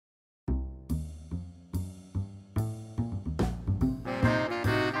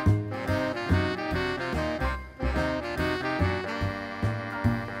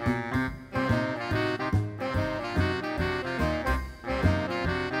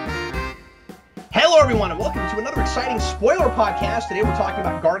everyone, and welcome to another exciting spoiler podcast. Today we're talking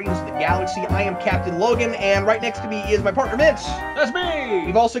about Guardians of the Galaxy. I am Captain Logan, and right next to me is my partner Vince. That's me!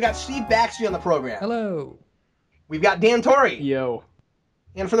 We've also got Steve Baxby on the program. Hello. We've got Dan Torrey. Yo.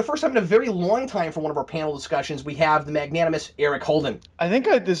 And for the first time in a very long time for one of our panel discussions, we have the magnanimous Eric Holden. I think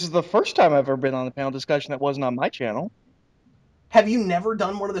this is the first time I've ever been on a panel discussion that wasn't on my channel. Have you never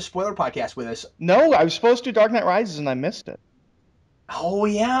done one of the spoiler podcasts with us? No, I was supposed to Dark Knight Rises and I missed it. Oh,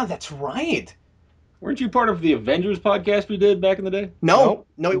 yeah, that's right. Weren't you part of the Avengers podcast we did back in the day? No,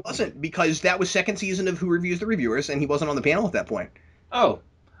 he wasn't, because that was second season of Who Reviews the Reviewers, and he wasn't on the panel at that point. Oh.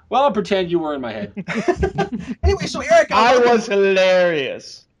 Well, I'll pretend you were in my head. Anyway, so Eric... I was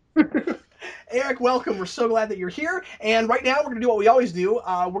hilarious. Eric, welcome. We're so glad that you're here. And right now, we're going to do what we always do.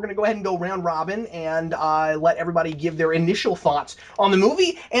 We're going to go ahead and go round robin and let everybody give their initial thoughts on the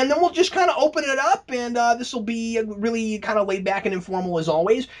movie. And then we'll just kind of open it up. And this will be really kind of laid back and informal as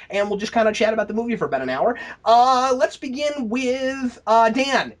always. And we'll just kind of chat about the movie for about an hour. Let's begin with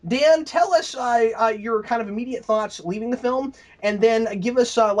Dan. Dan, tell us your kind of immediate thoughts leaving the film. And then give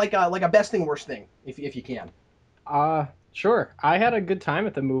us like a best thing, worst thing, if you can. Sure. I had a good time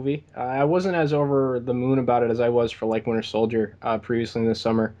at the movie. I wasn't as over the moon about it as I was for like Winter Soldier previously in the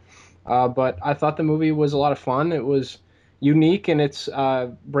summer. But I thought the movie was a lot of fun. It was unique in its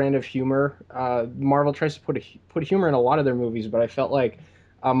brand of humor. Marvel tries to put humor in a lot of their movies, but I felt like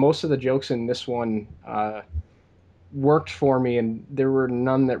most of the jokes in this one worked for me, and there were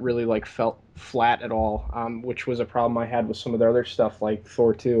none that really like felt flat at all, which was a problem I had with some of the other stuff like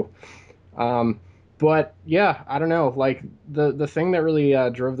Thor 2. But yeah, I don't know. Like the thing that really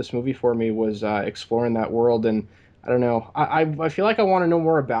drove this movie for me was exploring that world, and I don't know. I feel like I want to know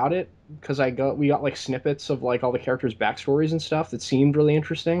more about it because we got like snippets of like all the characters' backstories and stuff that seemed really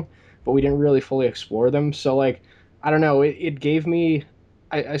interesting, but we didn't really fully explore them. So like, I don't know. It gave me,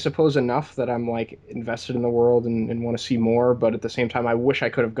 I suppose, enough that I'm like invested in the world and want to see more. But at the same time, I wish I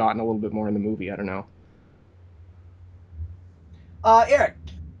could have gotten a little bit more in the movie. I don't know. Eric.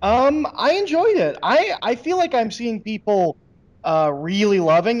 I enjoyed it. I feel like I'm seeing people really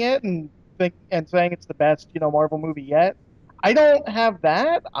loving it and saying it's the best, Marvel movie yet. I don't have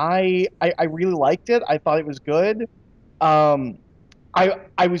that. I really liked it. I thought it was good. I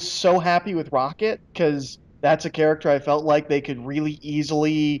was so happy with Rocket because that's a character I felt like they could really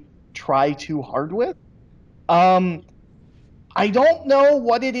easily try too hard with. I don't know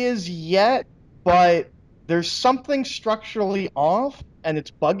what it is yet, but there's something structurally off. And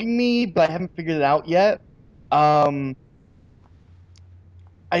it's bugging me, but I haven't figured it out yet. Last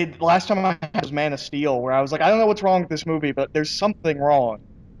time I had was Man of Steel, where I was like, I don't know what's wrong with this movie, but there's something wrong.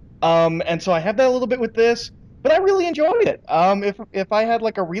 And so I have that a little bit with this, but I really enjoyed it. If I had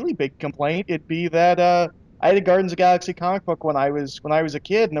like a really big complaint, it'd be that I had a Guardians of the Galaxy comic book when I was a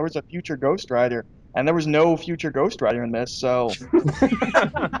kid, and there was a future Ghost Rider, and there was no future Ghost Rider in this. So.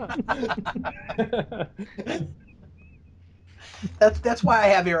 That's why I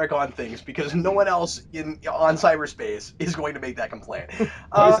have Eric on things, because no one else on cyberspace is going to make that complaint.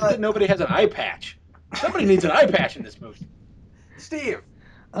 Why is it that nobody has an eye patch? Somebody needs an eye patch in this movie. Steve.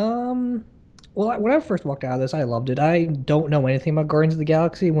 Well, when I first walked out of this, I loved it. I don't know anything about Guardians of the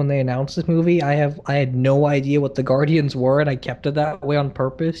Galaxy. When they announced this movie, I had no idea what the Guardians were, and I kept it that way on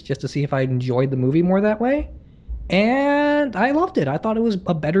purpose just to see if I enjoyed the movie more that way. And I loved it. I thought it was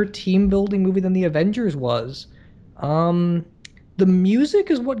a better team-building movie than the Avengers was. The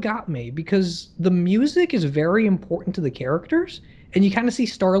music is what got me, because the music is very important to the characters, and you kind of see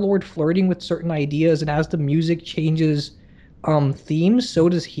Star-Lord flirting with certain ideas, and as the music changes themes, so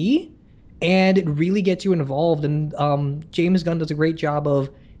does he, and it really gets you involved, and James Gunn does a great job of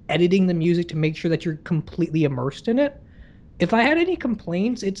editing the music to make sure that you're completely immersed in it. If I had any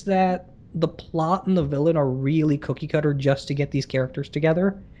complaints, it's that the plot and the villain are really cookie-cutter just to get these characters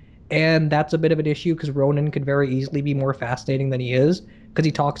together. And that's a bit of an issue because Ronan could very easily be more fascinating than he is, because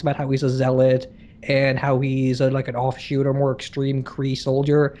he talks about how he's a zealot and how he's like an offshoot or more extreme Kree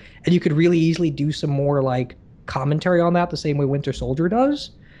soldier. And you could really easily do some more like commentary on that the same way Winter Soldier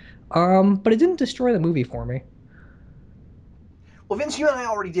does. But it didn't destroy the movie for me. Well, Vince, you and I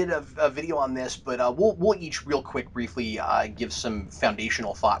already did a video on this, but we'll each real quick briefly give some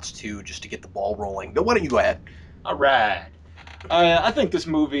foundational thoughts too, just to get the ball rolling. But why don't you go ahead? All right. I think this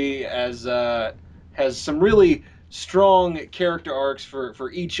movie has some really strong character arcs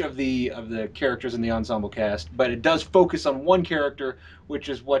for each of the characters in the ensemble cast, but it does focus on one character, which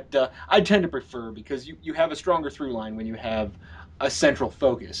is what I tend to prefer, because you have a stronger through line when you have a central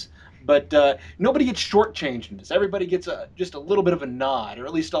focus. But nobody gets shortchanged in this. Everybody gets just a little bit of a nod, or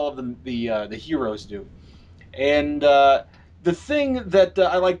at least all of the heroes do. And The thing that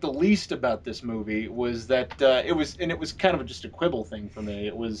I liked the least about this movie was that it was kind of just a quibble thing for me.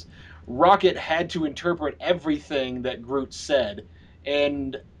 It was Rocket had to interpret everything that Groot said,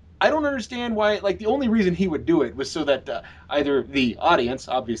 and I don't understand why. Like the only reason he would do it was so that either the audience,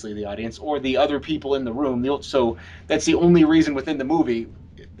 obviously the audience, or the other people in the room. So that's the only reason within the movie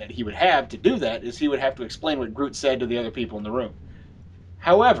that he would have to do that is he would have to explain what Groot said to the other people in the room.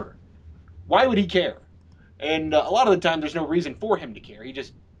 However, why would he care? And a lot of the time, there's no reason for him to care. He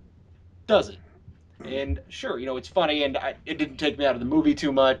just does it. And sure, it's funny, and it didn't take me out of the movie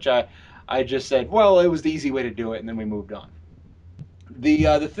too much. I just said, well, it was the easy way to do it, and then we moved on.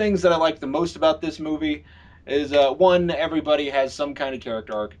 The things that I like the most about this movie is one, everybody has some kind of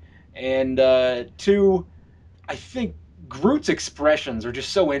character arc, and two, I think Groot's expressions are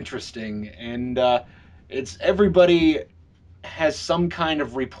just so interesting, and it's everybody has some kind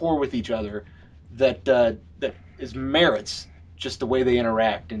of rapport with each other that is merits just the way they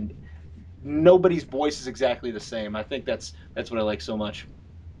interact, and nobody's voice is exactly the same. I think that's what I like so much.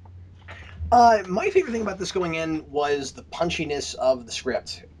 My favorite thing about this going in was the punchiness of the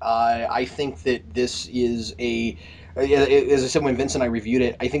script. I think that this is as I said when Vince and I reviewed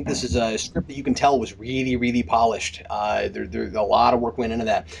it, I think this is a script that you can tell was really, really polished. There a lot of work went into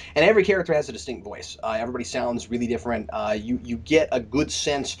that, and every character has a distinct voice. Everybody sounds really different. You get a good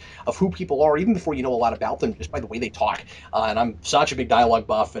sense of who people are even before you know a lot about them just by the way they talk. And I'm such a big dialogue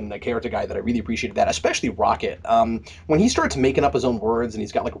buff and a character guy that I really appreciated that, especially Rocket. When he starts making up his own words and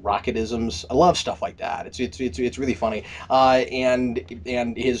he's got like Rocketisms, I love stuff like that. It's really funny,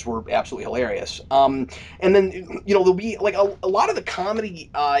 and his were absolutely hilarious. And then there'll be like a lot of the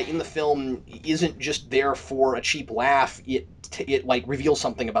comedy in the film isn't just there for a cheap laugh. It like reveals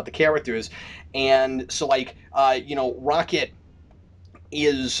something about the characters, and so like Rocket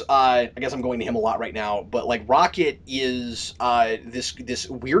is I guess I'm going to him a lot right now, but like Rocket is this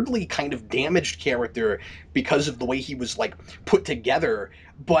weirdly kind of damaged character because of the way he was like put together,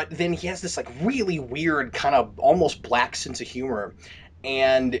 but then he has this like really weird kind of almost black sense of humor.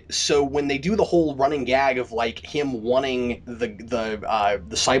 And so when they do the whole running gag of like him wanting the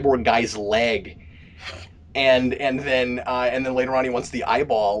cyborg guy's leg, and then later on he wants the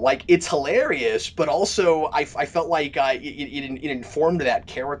eyeball. Like it's hilarious, but also I felt like it informed that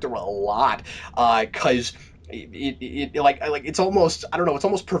character a lot because like it's almost I don't know, it's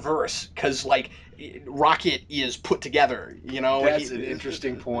almost perverse because like Rocket is put together, That's an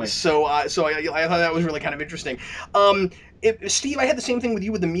interesting point. So I thought that was really kind of interesting. Steve, I had the same thing with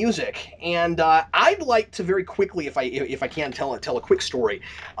you with the music, and I'd like to very quickly, if I can, tell a quick story,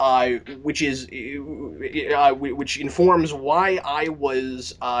 which informs why I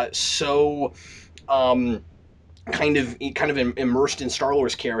was so kind of immersed in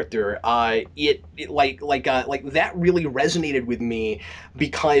Star-Lord's character. It like that really resonated with me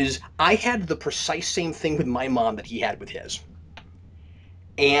because I had the precise same thing with my mom that he had with his.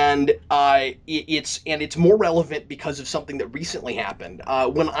 And it's more relevant because of something that recently happened.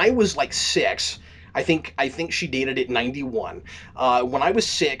 When I was like 6, I think she dated at 91. When I was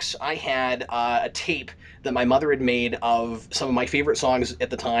 6, I had a tape that my mother had made of some of my favorite songs at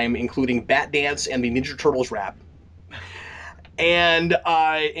the time, including Bat Dance and the Ninja Turtles rap. And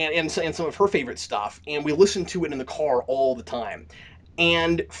some of her favorite stuff, and we listened to it in the car all the time.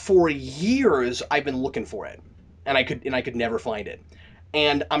 And for years, I've been looking for it, and I could never find it.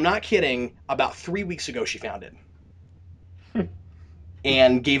 And I'm not kidding. About 3 weeks ago, she found it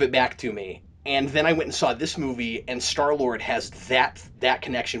and gave it back to me. And then I went and saw this movie, and Star-Lord has that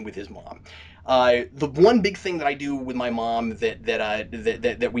connection with his mom. The one big thing that I do with my mom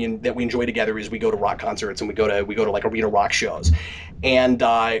that we enjoy together is we go to rock concerts and we go to like arena rock shows. And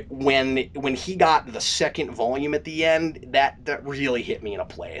when he got the second volume at the end, that really hit me in a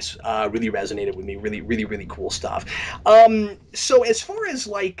place. Really resonated with me. Really, really, really cool stuff. So as far as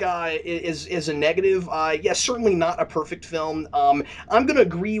like as a negative, yes, certainly not a perfect film. I'm gonna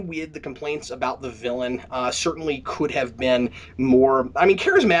agree with the complaints about the villain. Certainly could have been more. I mean,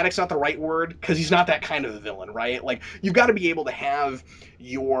 charismatic's not the right word because he's not that kind of a villain, right? Like you've got to be able to have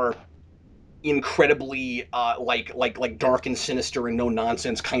your incredibly like dark and sinister and no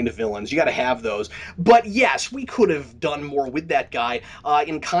nonsense kind of villains. You got to have those. But yes, we could have done more with that guy.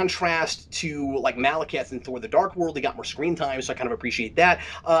 In contrast to like Malekith and Thor: The Dark World, he got more screen time, so I kind of appreciate that.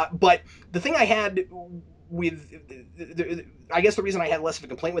 But the thing I had with I guess the reason I had less of a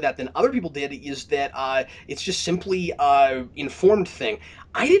complaint with that than other people did is that it's just simply informed thing.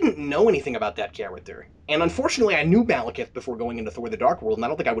 I didn't know anything about that character. And unfortunately, I knew Malekith before going into Thor: The Dark World, and I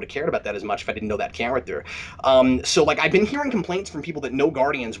don't think I would have cared about that as much if I didn't know that character. So, like, I've been hearing complaints from people that know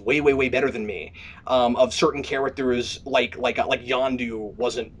Guardians way, way, way better than me, of certain characters like Yondu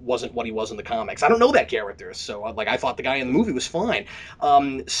wasn't what he was in the comics. I don't know that character, so like I thought the guy in the movie was fine.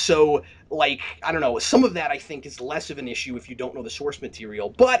 So like I don't know, some of that I think is less of an issue if you don't know the source material,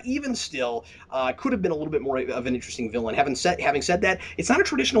 but even still, could have been a little bit more of an interesting villain. Having said that, it's not a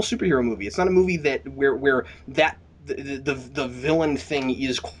traditional superhero movie. It's not a movie that where that the villain thing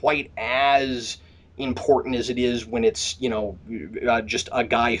is quite as important as it is when it's just a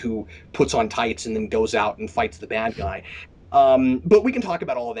guy who puts on tights and then goes out and fights the bad guy. But we can talk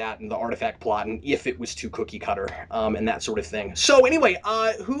about all of that and the artifact plot and if it was too cookie cutter and that sort of thing. So anyway,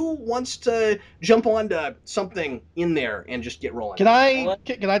 who wants to jump on to something in there and just get rolling? Can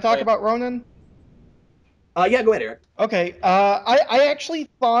I talk about Ronan? Yeah, go ahead, Eric. Okay. I actually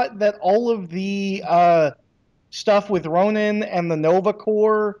thought that all of the stuff with Ronan and the Nova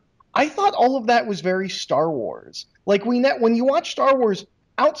Corps, I thought all of that was very Star Wars. Like when you watch Star Wars,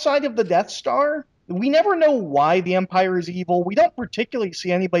 outside of the Death Star, we never know why the Empire is evil. We don't particularly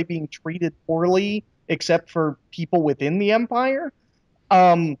see anybody being treated poorly except for people within the Empire.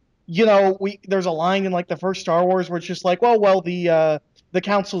 There's a line in like the first Star Wars where it's just like, the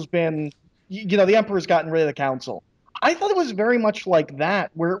council's been, the Emperor's gotten rid of the council. I thought it was very much like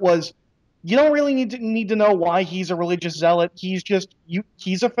that, where it was, you don't really need to know why he's a religious zealot. He's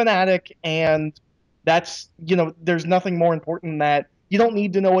a fanatic, and that's, there's nothing more important than that. You don't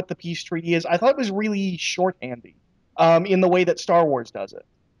need to know what the peace treaty is. I thought it was really shorthandy in the way that Star Wars does it.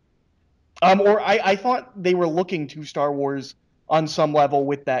 Or I thought they were looking to Star Wars on some level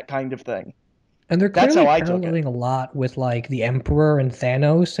with that kind of thing. And they're That's clearly how I took it. paralleling a lot with like the Emperor and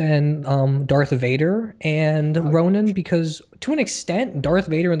Thanos and Darth Vader and Ronan, because to an extent, Darth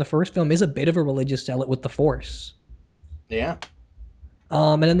Vader in the first film is a bit of a religious zealot with the Force. Yeah.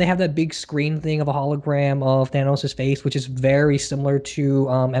 And then they have that big screen thing of a hologram of Thanos' face, which is very similar to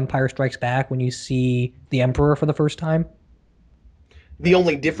Empire Strikes Back when you see the Emperor for the first time. The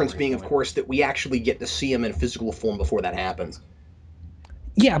only difference being, of course, that we actually get to see him in physical form before that happens.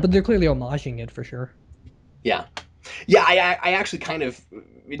 Yeah, but they're clearly homaging it for sure. Yeah. Yeah, I actually kind of,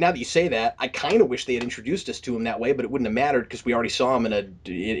 now that you say that, I kind of wish they had introduced us to him that way, but it wouldn't have mattered because we already saw him in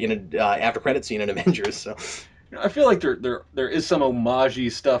a after credit scene in Avengers. So I feel like there is some homage-y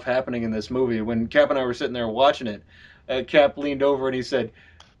stuff happening in this movie. When Cap and I were sitting there watching it, Cap leaned over and he said,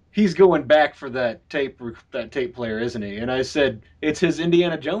 "He's going back for that tape player, isn't he?" And I said, "It's his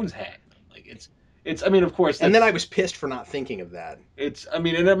Indiana Jones hat." Like it's. I mean, of course. And then I was pissed for not thinking of that. I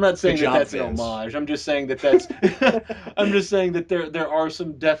mean, and I'm not saying Good that job, that's Vince. an homage. I'm just saying that that's. I'm just saying that there are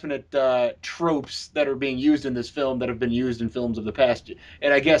some definite tropes that are being used in this film that have been used in films of the past,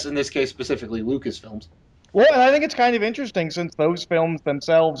 and I guess in this case specifically Lucas films. Well, and I think it's kind of interesting since those films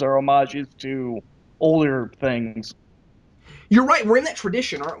themselves are homages to older things. You're right. We're in that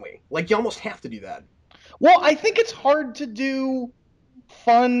tradition, aren't we? Like, you almost have to do that. Well, I think it's hard to do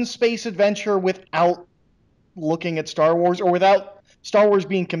fun space adventure without looking at Star Wars or without Star Wars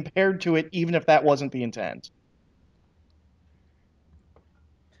being compared to it, even if that wasn't the intent.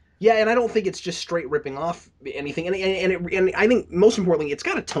 Yeah, and I don't think it's just straight ripping off anything. And I think, most importantly, it's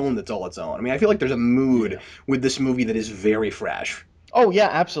got a tone that's all its own. I mean, I feel like there's a mood with this movie that is very fresh. Oh, yeah,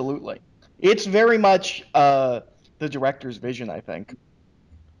 absolutely. It's very much the director's vision, I think.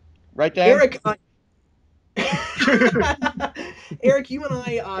 Right, Dan? Eric, Eric, you and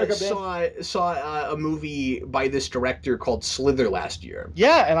I saw a movie by this director called Slither last year.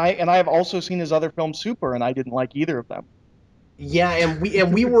 Yeah, and I have also seen his other film Super, and I didn't like either of them. Yeah, and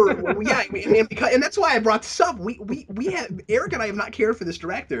we were and that's why I brought this up. We had Eric and I have not cared for this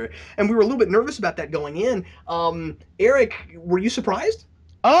director, and we were a little bit nervous about that going in. Eric, were you surprised?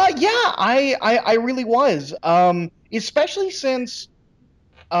 Yeah, I really was. Especially since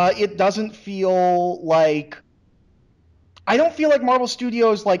it doesn't feel like I don't feel like Marvel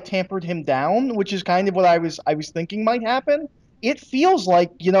Studios like tampered him down, which is kind of what I was thinking might happen. It feels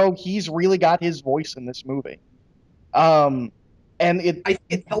like, he's really got his voice in this movie. And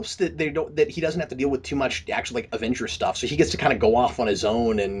it helps that he doesn't have to deal with too much actual like Avenger stuff, so he gets to kind of go off on his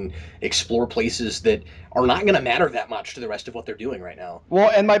own and explore places that are not going to matter that much to the rest of what they're doing right now.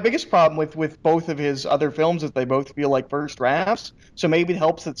 Well, and my biggest problem with both of his other films is they both feel like first drafts. So maybe it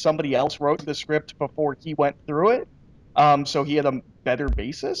helps that somebody else wrote the script before he went through it, so he had a better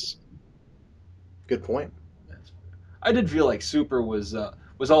basis. Good point. I did feel like Super was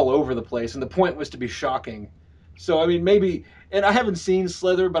all over the place, and the point was to be shocking. So I mean, maybe. And I haven't seen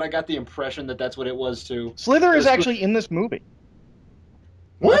Slither, but I got the impression that that's what it was too. Slither is actually in this movie.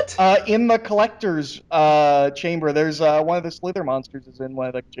 What? In the collector's chamber, there's one of the Slither monsters is in one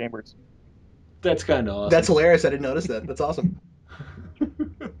of the chambers. That's kind of awesome. That's hilarious. I didn't notice that. That's awesome.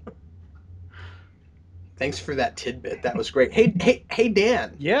 Thanks for that tidbit. That was great. Hey,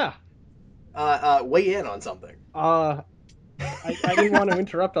 Dan. Yeah. Weigh in on something. I didn't want to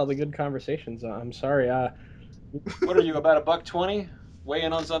interrupt all the good conversations. I'm sorry. What are you, about $1.20? Weigh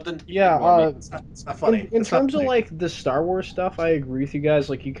in on something? Yeah. It's not funny. In It's not terms of funny. like the Star Wars stuff, I agree with you guys.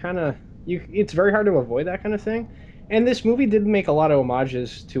 Like it's very hard to avoid that kind of thing. And this movie did make a lot of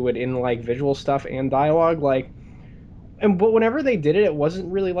homages to it in like visual stuff and dialogue. But whenever they did it, it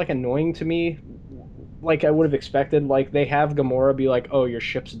wasn't really like annoying to me. Like I would have expected. Like they have Gamora be like, "Oh, your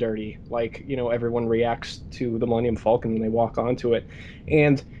ship's dirty." Like everyone reacts to the Millennium Falcon when they walk onto it,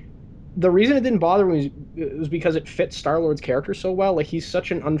 and the reason it didn't bother me was because it fit Star-Lord's character so well. Like he's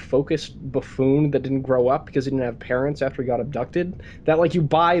such an unfocused buffoon that didn't grow up because he didn't have parents after he got abducted, that like you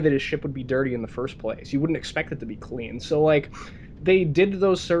buy that his ship would be dirty in the first place. You wouldn't expect it to be clean. So like they did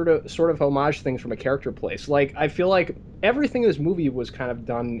those sort of homage things from a character place. Like I feel like everything in this movie was kind of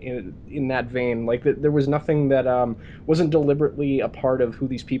done in that vein. Like there was nothing that wasn't deliberately a part of who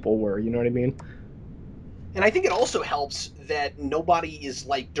these people were. You know what I mean? And I think it also helps that nobody is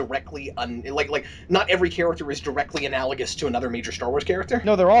like directly like not every character is directly analogous to another major Star Wars character.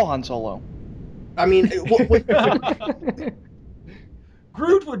 No, they're all Han Solo. I mean,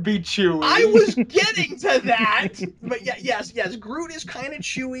 Groot would be Chewie. I was getting to that, but yes, Groot is kind of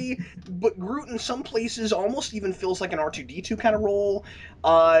Chewy, but Groot in some places almost even feels like an R2-D2 kind of role,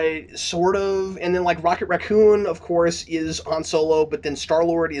 sort of. And then like Rocket Raccoon, of course, is Han Solo, but then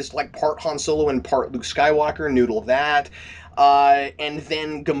Star-Lord is like part Han Solo and part Luke Skywalker. Noodle of that. And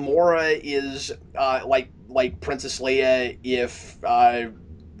then Gamora is like Princess Leia if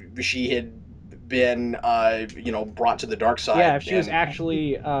she had been brought to the dark side. Yeah, if she was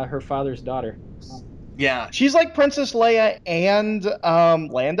actually her father's daughter. Yeah. She's like Princess Leia and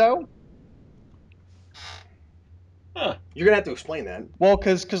Lando. Huh. You're gonna have to explain that. Well,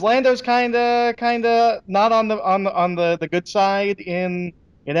 because Lando's kind of not on the good side in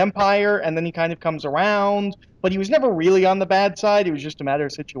Empire, and then he kind of comes around, but he was never really on the bad side. It was just a matter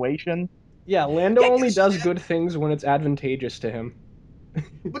of situation. Yeah, Lando Yeah, only 'cause does good things when it's advantageous to him.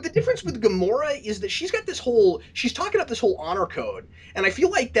 But the difference with Gamora is that she's talking up this whole honor code, and I feel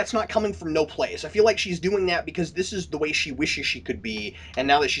like that's not coming from no place. I feel like she's doing that because this is the way she wishes she could be, and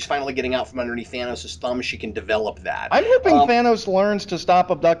now that she's finally getting out from underneath Thanos' thumb, she can develop that. I'm hoping Thanos learns to stop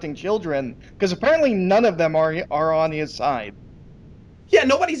abducting children, because apparently none of them are on his side. Yeah,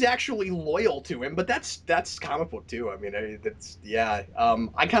 nobody's actually loyal to him, but that's comic book too. I mean, I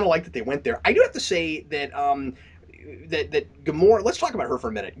kind of like that they went there. I do have to say that that Gamora. Let's talk about her for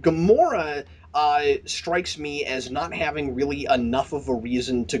a minute. Gamora strikes me as not having really enough of a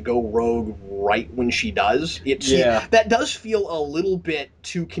reason to go rogue right when she does. That does feel a little bit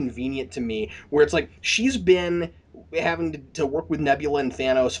too convenient to me, where it's like she's been having to work with Nebula and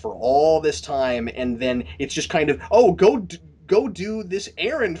Thanos for all this time, and then it's just kind of, oh, go do this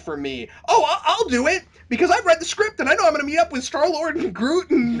errand for me. Oh, I'll do it because I've read the script and I know I'm going to meet up with Star-Lord and Groot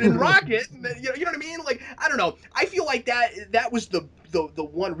and Rocket. And, you know what I mean? Like, I don't know. I feel like that was the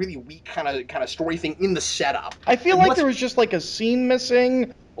one really weak kind of story thing in the setup. I feel like there was just like a scene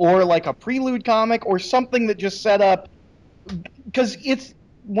missing, or like a prelude comic, or something that just set up, because it's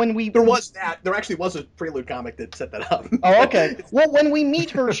when we there actually was a prelude comic that set that up. Oh, okay. Well, when we meet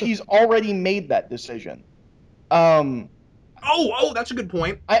her, she's already made that decision. Oh, that's a good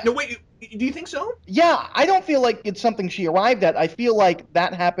point. No, wait, do you think so? Yeah, I don't feel like it's something she arrived at. I feel like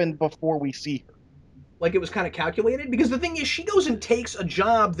that happened before we see her. Like it was kind of calculated? Because the thing is, she goes and takes a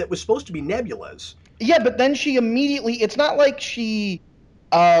job that was supposed to be Nebula's. Yeah, but then she immediately, it's not like she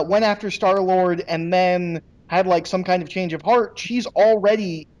went after Star-Lord and then had like some kind of change of heart. She's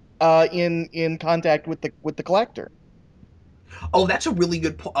already in contact with the Collector. Oh, that's a really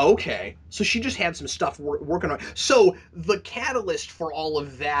good point. Okay, so she just had some stuff working on. So the catalyst for all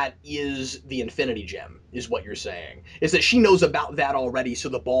of that is the Infinity Gem, is what you're saying? Is that she knows about that already? So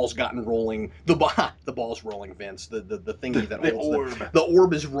the ball's gotten rolling. The ball's rolling, Vince. The thingy that the holds orb. The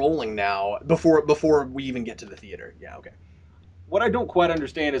orb is rolling now. Before we even get to the theater. Yeah. Okay. What I don't quite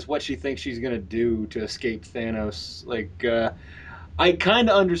understand is what she thinks she's gonna do to escape Thanos. Like, I kind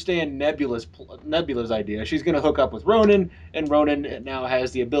of understand Nebula's idea. She's going to hook up with Ronan, and Ronan now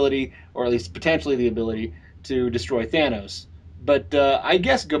has the ability, or at least potentially the ability, to destroy Thanos. But I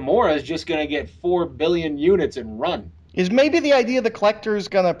guess Gamora is just going to get 4 billion units and run. Is maybe the idea the Collector's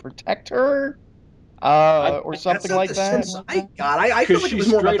going to protect her? or That's something not like the that. sense I got. I feel Because like she it was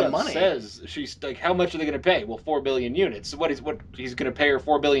more about straight the up money. says, she's like, how much are they going to pay? Well, 4 billion units. So what he's going to pay her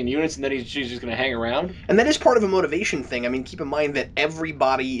 4 billion units, and then she's just going to hang around? And that is part of a motivation thing. I mean, keep in mind that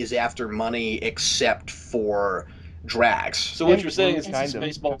everybody is after money except for Drax. So what And you're saying is Groot, it's kind of.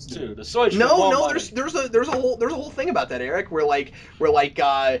 Spaceballs too. The Soich No, want no, money. there's a whole thing about that, Eric, where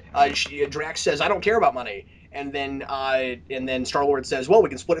Drax says I don't care about money, and then Star Lord says, well, we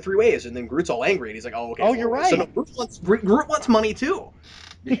can split it 3 ways, and then Groot's all angry, and he's like, oh, okay. Oh, you're ways. So no, right. Groot wants money too.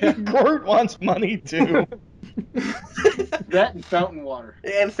 Yeah. Groot wants money too. That and fountain water.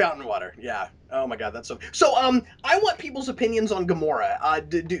 And fountain water, yeah. Oh my god, that's so. So, I want people's opinions on Gamora.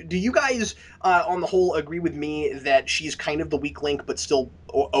 Do you guys, on the whole, agree with me that she's kind of the weak link, but still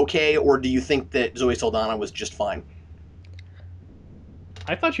okay, or do you think that Zoe Saldana was just fine?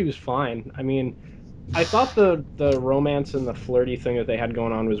 I thought she was fine. I mean, I thought the romance and the flirty thing that they had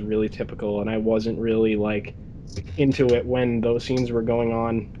going on was really typical, and I wasn't really like into it when those scenes were going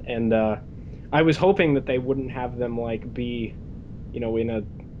on. And I was hoping that they wouldn't have them like be, in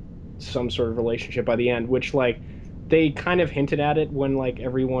some sort of relationship by the end, which like they kind of hinted at it when like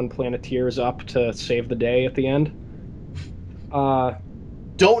everyone Planeteers up to save the day at the end.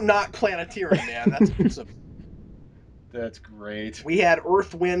 Don't knock Planeteering, man. That's awesome. That's great. We had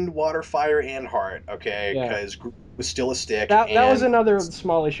Earth, Wind, Water, Fire, and Heart, okay? Yeah. Because Groot was still a stick. That was and- another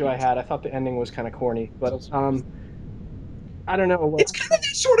small issue I had. I thought the ending was kind of corny, but I don't know. It's kind of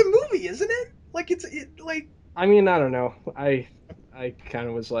that sort of movie, isn't it? Like like. I mean, I don't know. I kind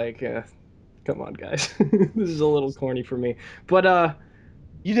of was like, come on, guys, this is a little corny for me. But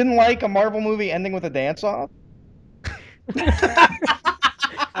You didn't like a Marvel movie ending with a dance-off?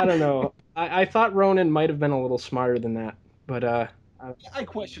 I don't know. I thought Ronan might have been a little smarter than that, but I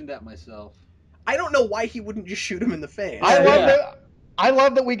questioned that myself. I don't know why he wouldn't just shoot him in the face. I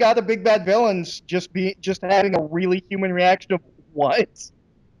love that we got the big bad villains just having a really human reaction of what?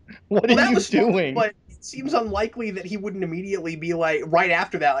 What Well, are that you was funny, doing? but it seems unlikely that he wouldn't immediately be like right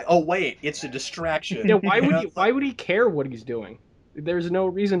after that, like, oh wait, it's a distraction. yeah, why would he care what he's doing? There's no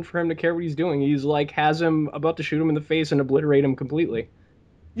reason for him to care what he's doing. He's like has him about to shoot him in the face and obliterate him completely.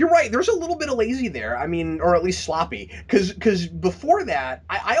 You're right. There's a little bit of lazy there. I mean, or at least sloppy. Because before that,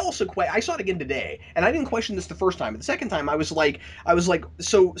 I also I saw it again today, and I didn't question this the first time. But the second time, I was like,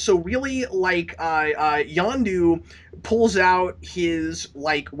 so really, like, Yondu pulls out his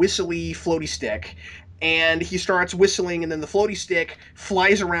like whistly floaty stick, and he starts whistling, and then the floaty stick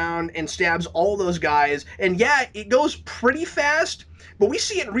flies around and stabs all those guys. And yeah, it goes pretty fast, but we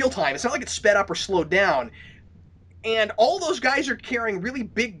see it in real time. It's not like it's sped up or slowed down. And all those guys are carrying really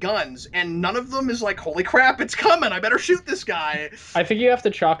big guns, and none of them is like, holy crap, it's coming, I better shoot this guy. I think you have to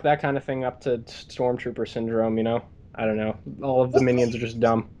chalk that kind of thing up to Stormtrooper syndrome, I don't know. All of the minions are just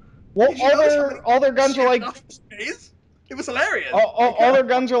dumb. Well, Did you notice how many all their guns are like off his face? It was hilarious. all their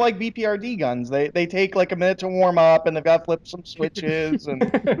guns are like BPRD guns. They take like a minute to warm up, and they've got to flip some switches. And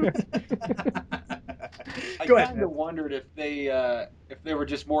I Go ahead, kind of wondered if they were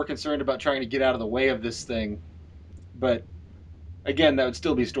just more concerned about trying to get out of the way of this thing. But again, that would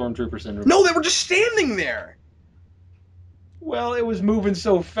still be Stormtrooper syndrome. No, they were just standing there. Well, it was moving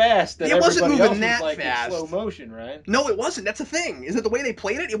so fast that It wasn't everybody moving else that was like fast. in slow motion, right? No, it wasn't. That's the thing. Is that the way they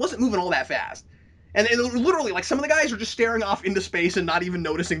played it? It wasn't moving all that fast. And it, literally, like, some of the guys are just staring off into space and not even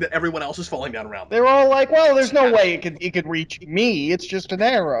noticing that everyone else is falling down around them. they were all like, "Well, there's no way it could reach me. It's just an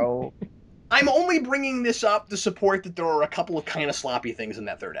arrow." I'm only bringing this up to support that there are a couple of kind of sloppy things in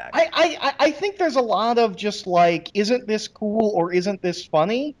that third act. I think there's a lot of just like, isn't this cool or isn't this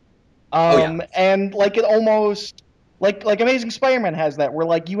funny? Yeah. And like it almost like Amazing Spider-Man has that, where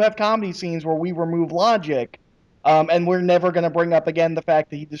like you have comedy scenes where we remove logic, and we're never going to bring up again the fact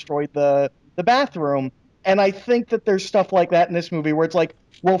that he destroyed the bathroom. And I think that there's stuff like that in this movie where it's like,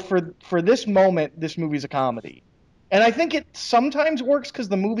 well, for this moment, this movie's a comedy. And I think it sometimes works because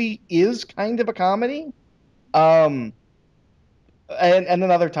the movie is kind of a comedy. And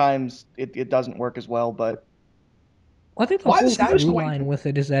then other times it doesn't work as well, but Well, I think the Why whole was that through going- line with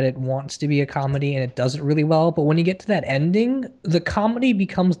it is that it wants to be a comedy and it does it really well. But when you get to that ending, the comedy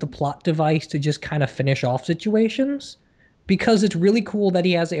becomes the plot device to just kind of finish off situations. Because it's really cool that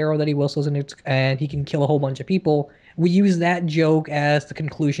he has the arrow that he whistles and he can kill a whole bunch of people. We use that joke as the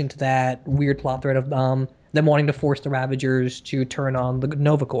conclusion to that weird plot thread of them wanting to force the Ravagers to turn on the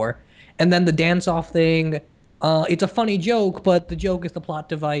Nova Corps. And then the dance-off thing, it's a funny joke, but the joke is the plot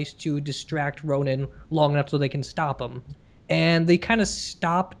device to distract Ronan long enough so they can stop him. And they kind of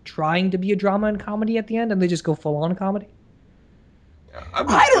stop trying to be a drama and comedy at the end, and they just go full-on comedy.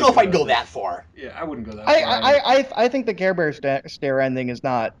 I don't know if I'd go that far. Yeah, I wouldn't go that far. I think the Care Bear stare ending is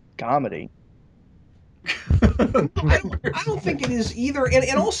not comedy. I don't think it is either.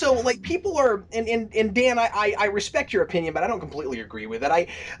 And also, like, people are, and Dan, I respect your opinion, but I don't completely agree with it.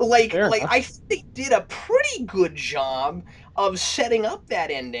 Fair enough. I think they did a pretty good job of setting up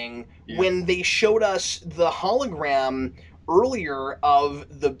that ending Yeah. when they showed us the hologram earlier of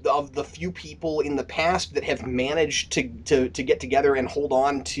the few people in the past that have managed to get together and hold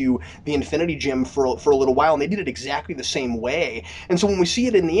on to the Infinity Gem for a little while, and they did it exactly the same way. And so when we see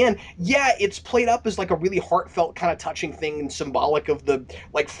it in the end, yeah, it's played up as like a really heartfelt kind of touching thing and symbolic of the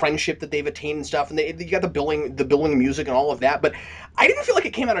like friendship that they've attained and stuff, and you got the billing music and all of that. But I didn't feel like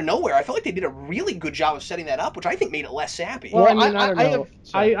it came out of nowhere. I felt like they did a really good job of setting that up, which I think made it less sappy. Well, Well, I mean, I don't I know. have-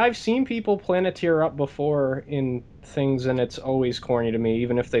 sorry. I've seen people Planeteer up before in things, and it's always corny to me,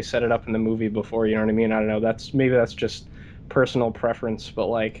 even if they set it up in the movie before. You know what I mean? I don't know. That's just personal preference, but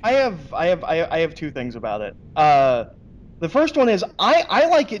like, I have two things about it. The first one is I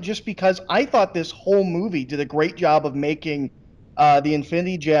like it just because I thought this whole movie did a great job of making the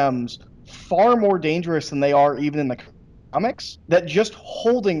Infinity Gems far more dangerous than they are even in the comics. That just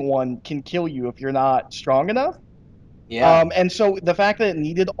holding one can kill you if you're not strong enough. Yeah. And so the fact that it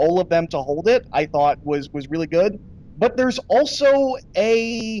needed all of them to hold it, I thought was really good. But there's also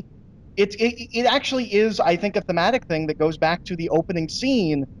it actually is, I think, a thematic thing that goes back to the opening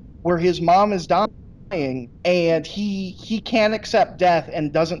scene where his mom is dying and he can't accept death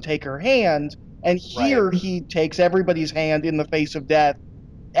and doesn't take her hand. And here Right. he takes everybody's hand in the face of death,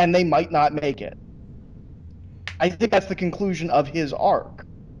 and they might not make it. I think that's the conclusion of his arc.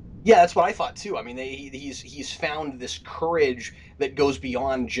 Yeah, that's what I thought too. I mean, he's found this courage that goes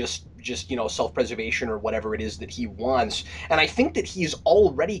beyond just self-preservation or whatever it is that he wants, and I think that he's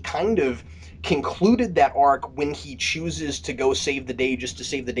already kind of concluded that arc when he chooses to go save the day just to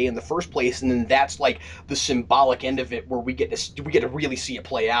save the day in the first place, and then that's like the symbolic end of it where we get to really see it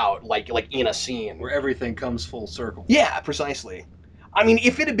play out like in a scene. Where everything comes full circle. Yeah, precisely. I mean,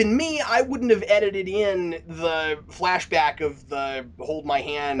 if it had been me, I wouldn't have edited in the flashback of the hold my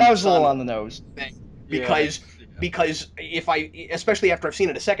hand That was a little son on the nose. thing Yeah. because if especially after I've seen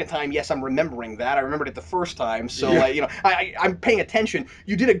it a second time, yes, I'm remembering that. I remembered it the first time, so Yeah. I'm paying attention.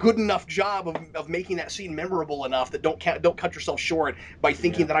 You did a good enough job of making that scene memorable enough that don't cut yourself short by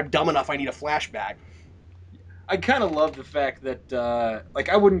thinking Yeah. that I'm dumb enough I need a flashback. I kind of love the fact that, like,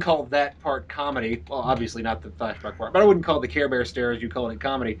 I wouldn't call that part comedy. Well, obviously not the flashback part, but I wouldn't call the Care Bear stare as you call it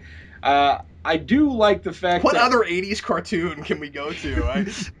comedy. I do like the fact What that other '80s cartoon can we go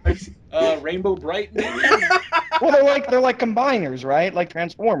to? Rainbow Bright. Maybe? Well, they're like combiners, right? Like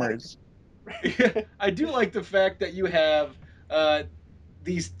Transformers. I do like the fact that you have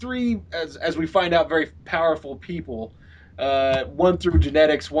these three, as we find out, very powerful people. One through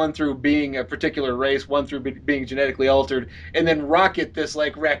genetics, one through being a particular race, one through being genetically altered, and then Rocket, this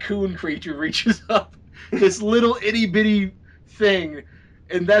like raccoon creature, reaches up this little itty bitty thing,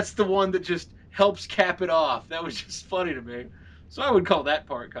 and that's the one that just helps cap it off. That was just funny to me. So I would call that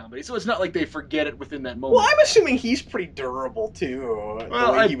part comedy. So it's not like they forget it within that moment. Well, I'm assuming he's pretty durable too. The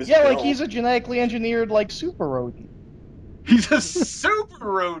Well, way he was Yeah, built. like he's a genetically engineered like super rodent. He's a super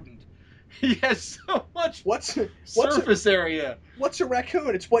rodent. He has so much What's surface area. What's a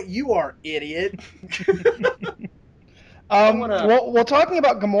raccoon? It's what you are, idiot. Well, talking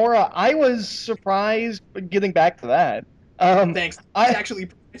about Gamora, I was surprised. Getting back to that, Thanks. I- That's actually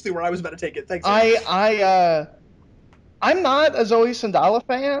precisely where I was about to take it. Thanks. Aaron. I'm not a Zoe Saldana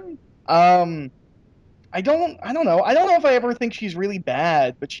fan. I don't know. I don't know if I ever think she's really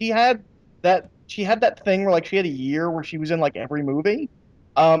bad, but she had that thing where like she had a year where she was in like every movie.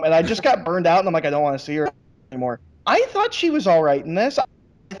 And I just got burned out, and I'm like, I don't want to see her anymore. I thought she was all right in this. I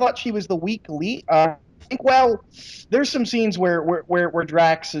thought she was the weak lead. I think, well, there's some scenes where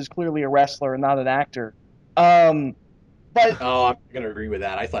Drax is clearly a wrestler and not an actor. But Oh, I'm gonna agree with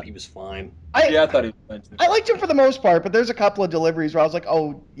that. I thought he was fine. Yeah, I thought he was fine too. I liked him for the most part, but there's a couple of deliveries where I was like,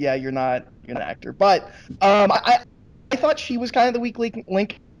 oh yeah, you're not an actor. But I thought she was kind of the weak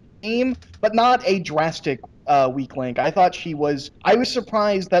link team, but not a drastic weak link. I thought she was. I was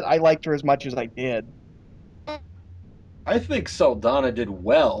surprised that I liked her as much as I did. I think Saldana did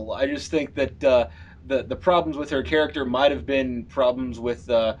well. I just think that the problems with her character might have been problems with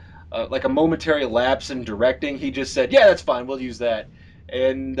like a momentary lapse in directing. He just said, "Yeah, that's fine. We'll use that."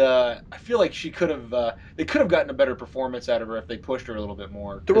 And I feel like she could have they could have gotten a better performance out of her if they pushed her a little bit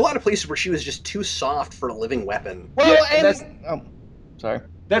more. There were a lot of places where she was just too soft for a living weapon. Well, Yeah, and sorry.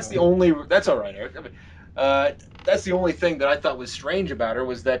 That's the only. That's all right, Eric. I mean, that's the only thing that I thought was strange about her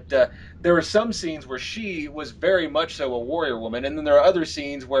was that there were some scenes where she was very much so a warrior woman, and then there are other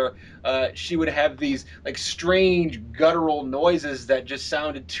scenes where she would have these like strange guttural noises that just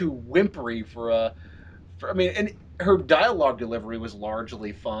sounded too whimpery for I mean, and her dialogue delivery was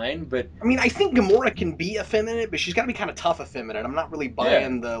largely fine, but I mean, I think Gamora can be effeminate, but she's got to be kind of tough effeminate. I'm not really yeah,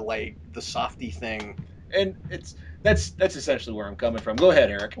 buying the softy thing. and that's essentially where I'm coming from. Go ahead,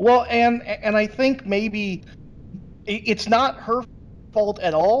 Eric. Well, and I think maybe it's not her fault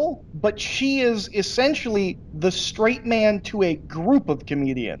at all, but she is essentially the straight man to a group of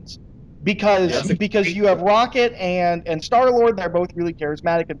comedians. That's a Because you have Rocket and Star-Lord, they're both really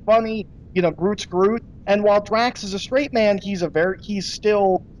charismatic and funny. You know, Groot's Groot. And while Drax is a straight man, he's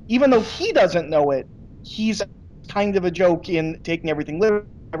still, even though he doesn't know it, he's kind of a joke in taking everything literally,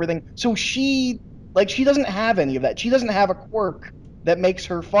 everything. So she doesn't have any of that. She doesn't have a quirk that makes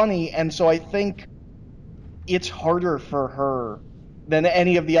her funny, and so I think it's harder for her than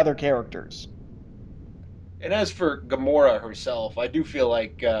any of the other characters. And as for Gamora herself, I do feel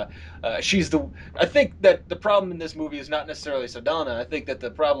like she's the. I think that the problem in this movie is not necessarily Sadana. I think that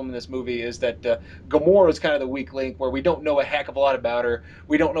the problem in this movie is that Gamora is kind of the weak link, where we don't know a heck of a lot about her.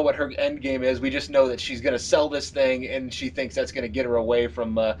 We don't know what her end game is. We just know that she's going to sell this thing, and she thinks that's going to get her away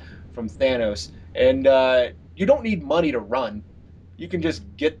from Thanos. And you don't need money to run. You can just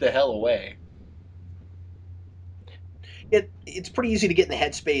get the hell away. It's pretty easy to get in the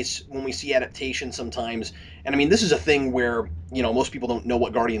headspace when we see adaptations sometimes. And I mean, this is a thing where most people don't know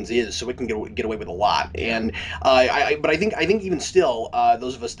what Guardians is, so it can get away with a lot. And but I think even still,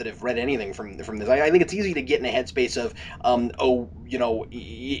 those of us that have read anything from this, I think it's easy to get in a headspace of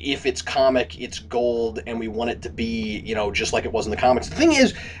if it's comic, it's gold, and we want it to be just like it was in the comics. The thing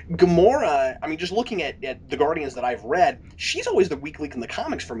is, Gamora. I mean, just looking at the Guardians that I've read, she's always the weak link in the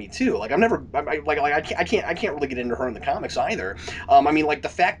comics for me too. Like I can't really get into her in the comics either. I mean, like the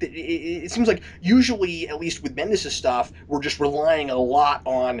fact that it seems like usually, at least with Bendis' stuff, we're just relying a lot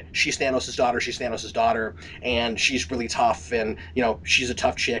on she's Thanos' daughter, and she's really tough, and she's a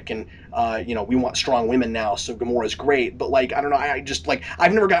tough chick, and we want strong women now, so Gamora's great. But like, I don't know, I just like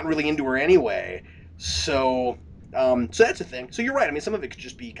I've never gotten really into her anyway, so. So that's the thing. So you're right. I mean, some of it could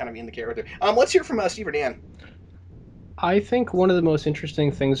just be kind of in the character. Let's hear from Steve or Dan. I think one of the most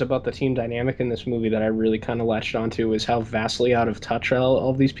interesting things about the team dynamic in this movie that I really kind of latched onto is how vastly out of touch all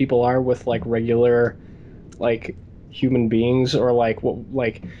of these people are with like regular, like human beings, or like what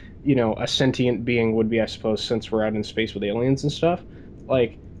a sentient being would be, I suppose, since we're out in space with aliens and stuff.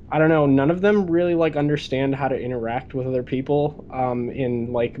 Like, I don't know, none of them really like understand how to interact with other people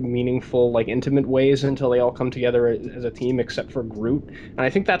in like meaningful, like intimate ways until they all come together as a team, except for Groot. And I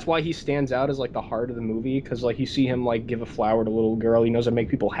think that's why he stands out as like the heart of the movie, because like you see him like give a flower to a little girl. He knows how to make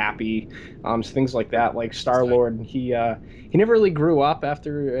people happy, so things like that. Like Star-Lord, he never really grew up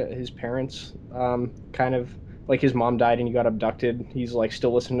after his parents kind of like his mom died and he got abducted. He's like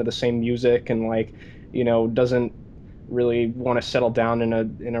still listening to the same music and like doesn't really want to settle down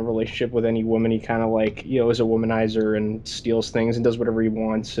in a relationship with any woman. He kind of like is a womanizer and steals things and does whatever he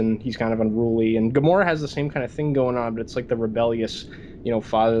wants, and he's kind of unruly. And Gamora has the same kind of thing going on, but it's like the rebellious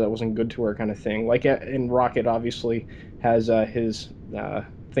father that wasn't good to her kind of thing. Like in Rocket obviously has his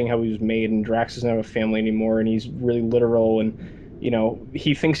thing how he was made, and Drax doesn't have a family anymore, and he's really literal, and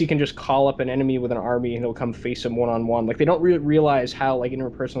he thinks he can just call up an enemy with an army and he'll come face him one-on-one. Like, they don't really realize how like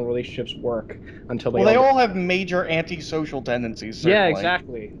interpersonal relationships work until they all have major antisocial tendencies, certainly. Yeah,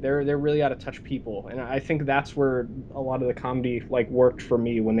 exactly. They're really out of touch people, and I think that's where a lot of the comedy like worked for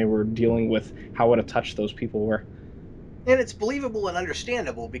me, when they were dealing with how out of touch those people were. And it's believable and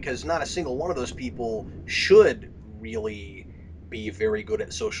understandable, because not a single one of those people should really be very good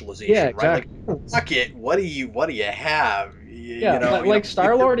at socialization, yeah, exactly. Right? Like, Rocket, what do you have? Like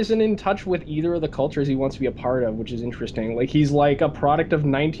Star-Lord isn't in touch with either of the cultures he wants to be a part of, which is interesting. Like, he's like a product of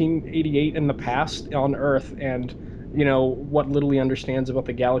 1988 in the past on Earth, and what little he understands about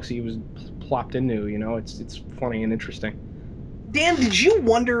the galaxy he was plopped into. It's funny and interesting. Dan, did you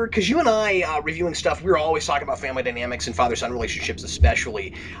wonder, because you and I, reviewing stuff, we were always talking about family dynamics and father-son relationships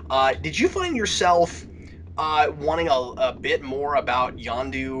especially. Did you find yourself wanting a bit more about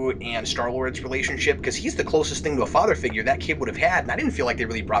Yondu and Star-Lord's relationship? Because he's the closest thing to a father figure that kid would have had, and I didn't feel like they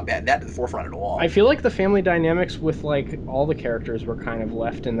really brought that to the forefront at all. I feel like the family dynamics with like all the characters were kind of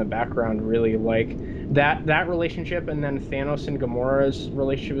left in the background, really. Like that relationship, and then Thanos and Gamora's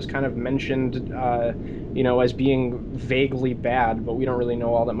relationship was kind of mentioned as being vaguely bad, but we don't really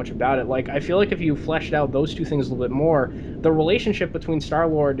know all that much about it. Like, I feel like if you fleshed out those two things a little bit more, the relationship between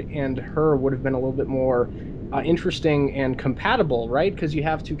Star-Lord and her would have been a little bit more interesting and compatible, right? Because you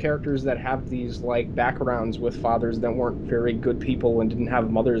have two characters that have these like backgrounds with fathers that weren't very good people and didn't have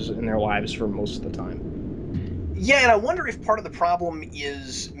mothers in their lives for most of the time. Yeah, and I wonder if part of the problem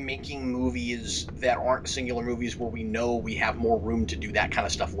is making movies that aren't singular movies where we know we have more room to do that kind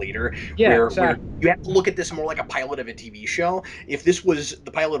of stuff later. Yeah, Where exactly. you have to look at this more like a pilot of a TV show. If this was the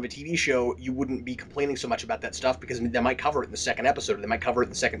pilot of a TV show, you wouldn't be complaining so much about that stuff because they might cover it in the second episode, or they might cover it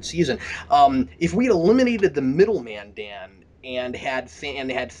in the second season. If we had eliminated the middleman, Dan, and had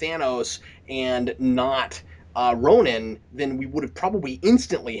Thanos and not Ronan, then we would have probably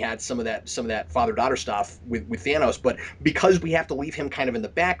instantly had some of that father daughter stuff with Thanos. But because we have to leave him kind of in the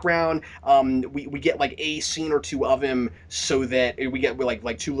background, we get like a scene or two of him, so that we get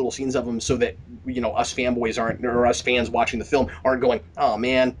like two little scenes of him, so that us fanboys aren't, or us fans watching the film aren't going, oh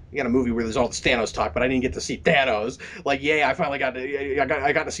man, you got a movie where there's all this Thanos talk, but I didn't get to see Thanos. Like, yeah, I finally got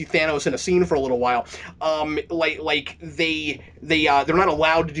to see Thanos in a scene for a little while. Like they're not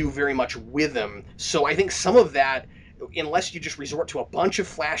allowed to do very much with him, so I think some of that, unless you just resort to a bunch of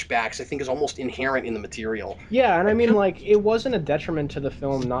flashbacks, I think is almost inherent in the material. Yeah, and I mean, like, it wasn't a detriment to the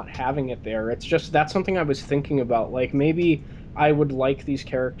film not having it there. It's just that's something I was thinking about. Like, maybe I would like these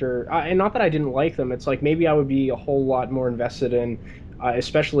characters, and not that I didn't like them. It's like maybe I would be a whole lot more invested in,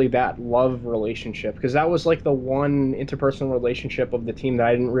 especially that love relationship, because that was like the one interpersonal relationship of the team that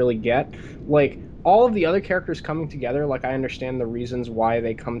I didn't really get. Like, all of the other characters coming together, like I understand the reasons why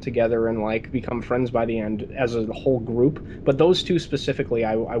they come together and like become friends by the end as a whole group, but those two specifically,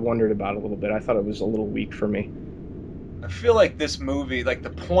 I wondered about a little bit. I thought it was a little weak for me. I feel like this movie, like the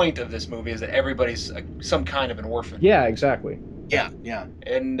point of this movie, is that everybody's some kind of an orphan. Yeah, exactly. Yeah.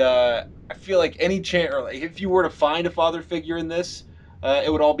 And I feel like any chance, or like if you were to find a father figure in this,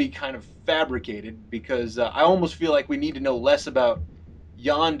 it would all be kind of fabricated, because I almost feel like we need to know less about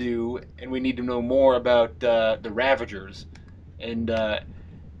Yondu and we need to know more about the Ravagers. And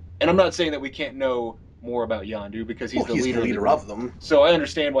I'm not saying that we can't know more about Yondu because he's Well, the he's leader, the leader of them. So I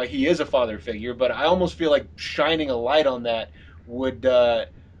understand why he is a father figure, but I almost feel like shining a light on that would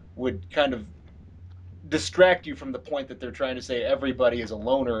kind of distract you from the point that they're trying to say everybody is a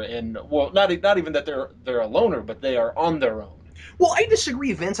loner, and well, not even that they're a loner, but they are on their own. Well, I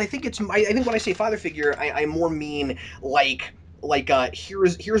disagree, Vince. I think I think when I say father figure, I more mean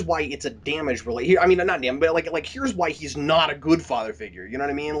here's why it's a damaged relationship. I mean, not damaged, but like here's why he's not a good father figure. You know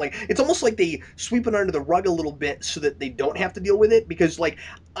what I mean? Like, it's almost like they sweep it under the rug a little bit so that they don't have to deal with it. Because like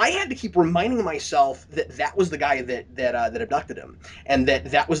I had to keep reminding myself that was the guy that abducted him, and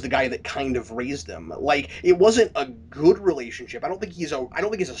that was the guy that kind of raised him. Like, it wasn't a good relationship. I don't think he's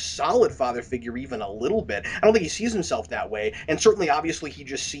a solid father figure even a little bit. I don't think he sees himself that way, and certainly, obviously, he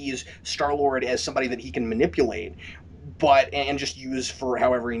just sees Star-Lord as somebody that he can manipulate, and just use for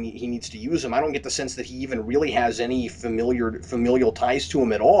however he needs to use him. I don't get the sense that he even really has any familial ties to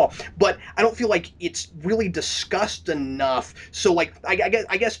him at all. But I don't feel like it's really discussed enough. So like I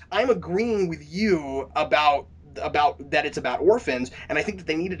guess I'm agreeing with you about that it's about orphans, and I think that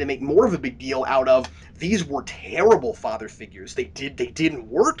they needed to make more of a big deal out of these were terrible father figures. They didn't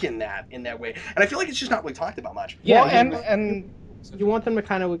work in that way, and I feel like it's just not really talked about much. Yeah, well, and you want them to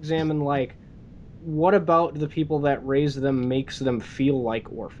kind of examine like what about the people that raise them makes them feel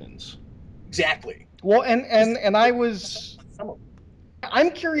like orphans. Exactly. well, and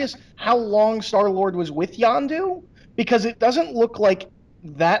I'm curious how long Star-Lord was with Yondu, because it doesn't look like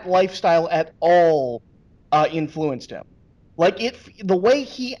that lifestyle at all influenced him. Like, the way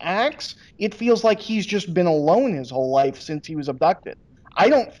he acts, it feels like he's just been alone his whole life since he was abducted. I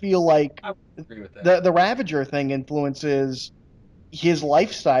don't feel like I would agree with that. the Ravager thing influences his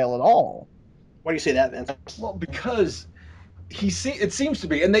lifestyle at all. Why do you say that, Vince? Well, because it seems to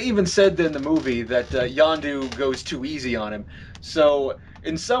be, and they even said in the movie that Yondu goes too easy on him. So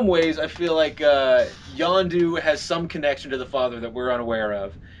in some ways, I feel like Yondu has some connection to the father that we're unaware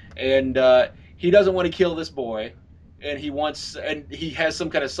of, and he doesn't want to kill this boy, and he has some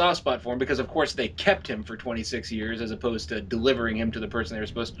kind of soft spot for him because, of course, they kept him for 26 years as opposed to delivering him to the person they were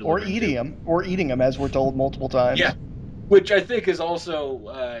supposed to deliver Or eating him, as we're told multiple times. Yeah, which I think is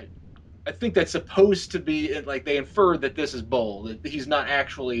also. I think that's supposed to be like they inferred that this is Bull, that he's not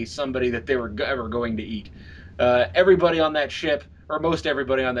actually somebody that they were ever going to eat. Everybody on that ship, or most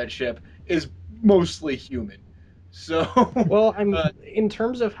everybody on that ship, is mostly human. So, well, I mean, in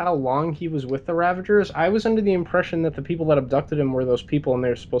terms of how long he was with the Ravagers, I was under the impression that the people that abducted him were those people, and they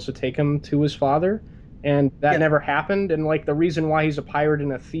were supposed to take him to his father, and that never happened. And like the reason why he's a pirate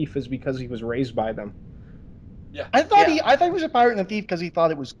and a thief is because he was raised by them. Yeah, I thought he was a pirate and a thief because he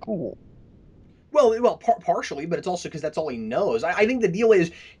thought it was cool. Well, partially, but it's also because that's all he knows. I think the deal is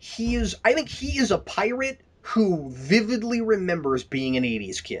I think he is a pirate who vividly remembers being an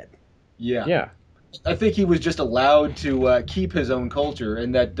 '80s kid. Yeah. Yeah. I think he was just allowed to keep his own culture,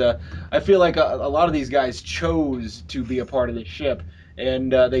 and that I feel like a lot of these guys chose to be a part of the ship,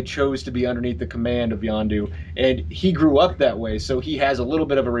 and they chose to be underneath the command of Yondu, and he grew up that way, so he has a little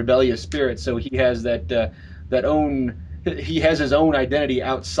bit of a rebellious spirit. So he has that own he has his own identity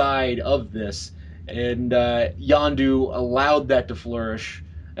outside of this, and Yondu allowed that to flourish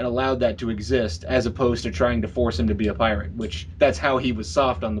and allowed that to exist, as opposed to trying to force him to be a pirate, which that's how he was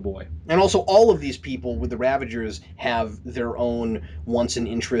soft on the boy. And also, all of these people with the Ravagers have their own wants and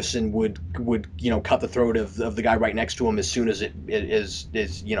interests, and would cut the throat of the guy right next to him as soon as it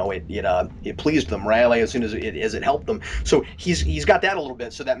pleased them, right? Like as soon as it helped them. So he's got that a little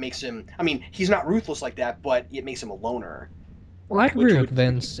bit. So that makes him. I mean, he's not ruthless like that, but it makes him a loner. Well, I agree with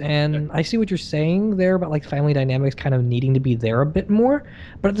Vince, and I see what you're saying there about like family dynamics kind of needing to be there a bit more.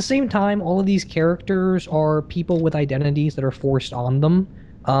 But at the same time, all of these characters are people with identities that are forced on them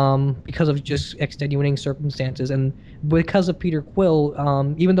because of just extenuating circumstances, and because of Peter Quill,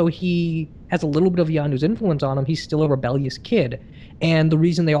 even though he has a little bit of Yondu's influence on him, he's still a rebellious kid. And the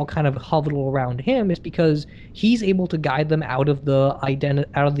reason they all kind of hover around him is because he's able to guide them out of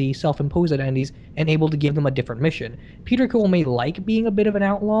the self-imposed identities and able to give them a different mission. Peter Quill may like being a bit of an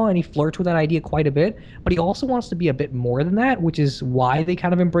outlaw, and he flirts with that idea quite a bit, but he also wants to be a bit more than that, which is why they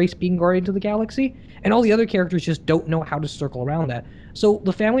kind of embrace being Guardians of the Galaxy. And all the other characters just don't know how to circle around that. So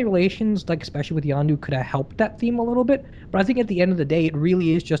the family relations, like especially with Yondu, could have helped that theme a little bit. But I think at the end of the day, it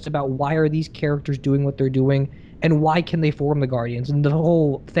really is just about why are these characters doing what they're doing, and why can they form the Guardians? And the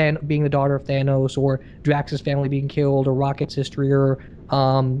whole being the daughter of Thanos, or Drax's family being killed, or Rocket's history, or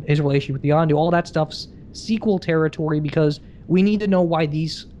his relationship with Yondu, all that stuff's sequel territory, because we need to know why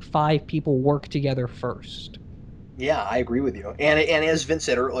these 5 people work together first. Yeah, I agree with you. And as Vince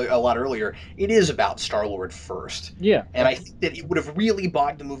said a lot earlier, it is about Star-Lord first. Yeah. And I think that it would have really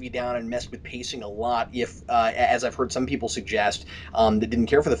bogged the movie down and messed with pacing a lot if, as I've heard some people suggest, that didn't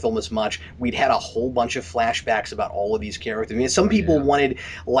care for the film as much, we'd had a whole bunch of flashbacks about all of these characters. I mean, some people wanted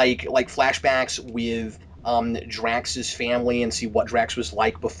like flashbacks with Drax's family and see what Drax was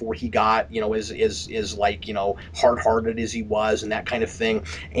like before he got, is like, hard-hearted as he was and that kind of thing.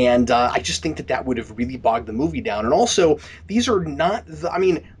 And I just think that would have really bogged the movie down. And also, these are not I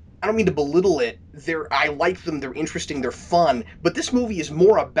mean, I don't mean to belittle it. I like them. They're interesting. They're fun. But this movie is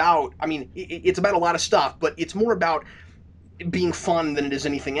more about, I mean, it's about a lot of stuff, but it's more about being fun than it is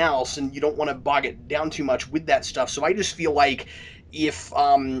anything else. And you don't want to bog it down too much with that stuff. So I just feel like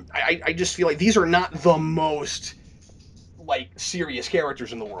I just feel like these are not the most like serious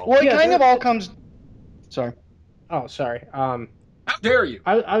characters in the world. Well, it kind of all comes. Sorry. Oh, sorry. How dare you?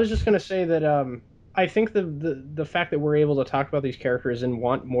 I was just gonna say that I think the fact that we're able to talk about these characters and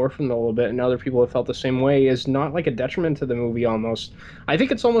want more from them a little bit, and other people have felt the same way, is not like a detriment to the movie. Almost, I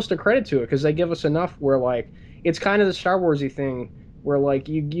think it's almost a credit to it, because they give us enough where like it's kind of the Star Warsy thing where like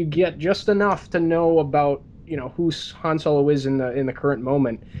you get just enough to know about who Han Solo is in the current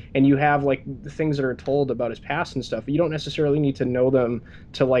moment, and you have like the things that are told about his past and stuff. You don't necessarily need to know them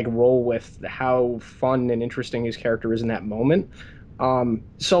to like roll with how fun and interesting his character is in that moment.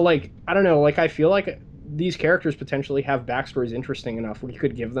 So like I don't know, like I feel like these characters potentially have backstories interesting enough where you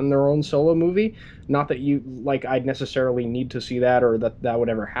could give them their own solo movie. Not that I'd necessarily need to see that, or that would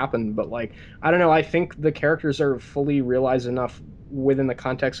ever happen, but like I don't know, I think the characters are fully realized enough within the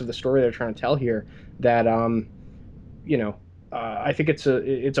context of the story they're trying to tell here that I think it's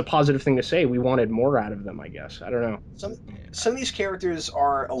a positive thing to say. We wanted more out of them, I guess. I don't know. Some of these characters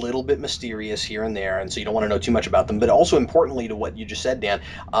are a little bit mysterious here and there, and so you don't want to know too much about them. But also importantly to what you just said, Dan,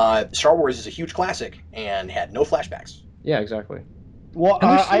 Star Wars is a huge classic and had no flashbacks. Yeah, exactly. Well,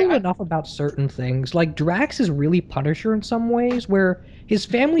 And there's still enough about certain things. Like Drax is really Punisher in some ways, where his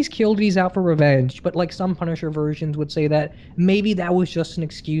family's killed and he's out for revenge. But like some Punisher versions would say that maybe that was just an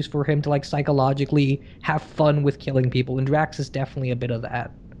excuse for him to like psychologically have fun with killing people. And Drax is definitely a bit of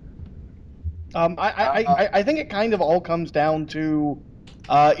that. I think it kind of all comes down to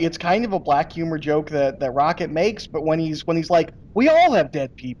it's kind of a black humor joke that Rocket makes, but when he's like, we all have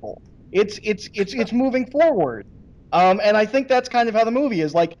dead people. It's moving forward. And I think that's kind of how the movie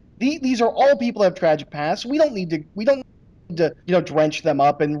is. Like these are all people that have tragic pasts. We don't need to drench them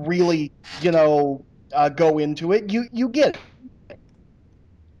up and really go into it. You get it.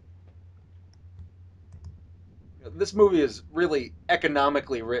 This movie is really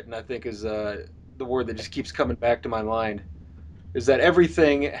economically written, I think, is the word that just keeps coming back to my mind. Is that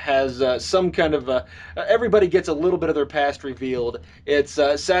everything has some kind of everybody gets a little bit of their past revealed. It's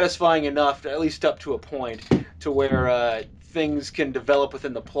satisfying enough, at least up to a point, to where things can develop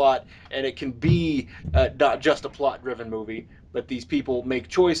within the plot, and it can be not just a plot-driven movie, but these people make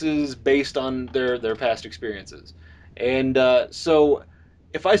choices based on their past experiences. And so,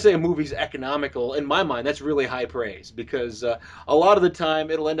 if I say a movie's economical, in my mind, that's really high praise because a lot of the time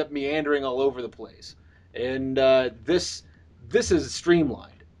it'll end up meandering all over the place. And this is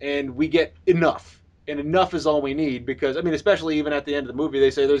streamlined, and we get enough, and enough is all we need because I mean, especially even at the end of the movie,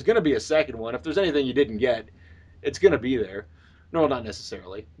 they say there's going to be a second one. If there's anything you didn't get, it's going to be there. No, not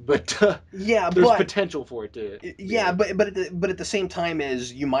necessarily, but Yeah, there's but potential for it to. yeah, but at the same time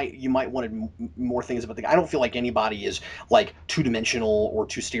as you might wanted more things about the guy. I don't feel like anybody is like two dimensional or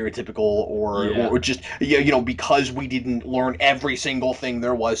too stereotypical or Yeah. or just because we didn't learn every single thing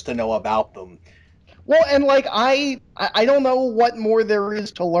there was to know about them. Well, and like I don't know what more there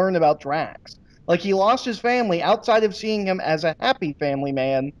is to learn about Drax. Like he lost his family outside of seeing him as a happy family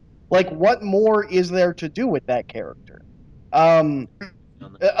man. Like what more is there to do with that character? Um,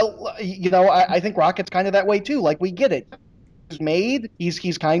 I think Rocket's kind of that way too. Like we get it. He's made.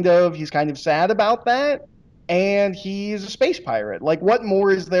 He's kind of sad about that, and he's a space pirate. Like what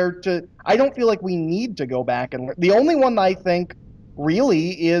more is there to? I don't feel like we need to go back and. The only one I think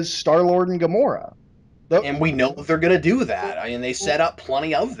really is Star-Lord and Gamora. And we know they're going to do that. I mean, they set up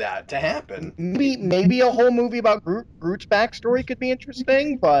plenty of that to happen. Maybe a whole movie about Groot's backstory could be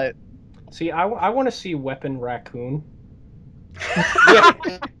interesting, but See, I want to see Weapon Raccoon. Yeah,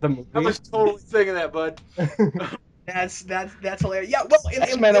 The movie. I was totally thinking that, bud. That's hilarious. Yeah, well,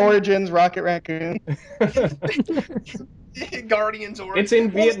 X-Men Origins, Rocket Raccoon. Guardians Origins. It's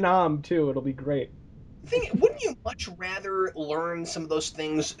in Vietnam too. It'll be great. Wouldn't you much rather learn some of those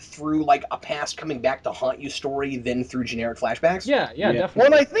things through like a past coming back to haunt you story than through generic flashbacks? Yeah, Yeah. definitely. Well,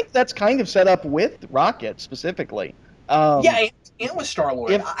 and I think that's kind of set up with Rocket specifically. Yeah, and with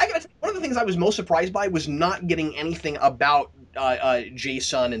Star-Lord. If- I gotta say, one of the things I was most surprised by was not getting anything about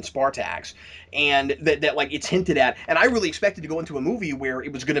Jason and Spartax, and that like it's hinted at. And I really expected to go into a movie where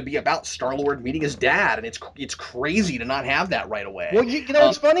it was going to be about Star-Lord meeting his dad, and it's crazy to not have that right away. Well,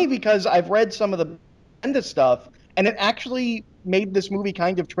 it's funny because I've read some of the end stuff, and it actually made this movie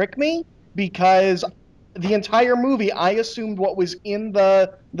kind of trick me because the entire movie I assumed what was in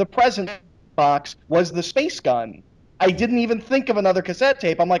the present box was the space gun. I didn't even think of another cassette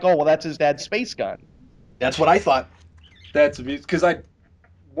tape. I'm like, oh well, that's his dad's space gun. That's what I thought. That's because I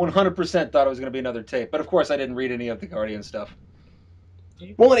 100% thought it was going to be another tape, but of course I didn't read any of the Guardian stuff.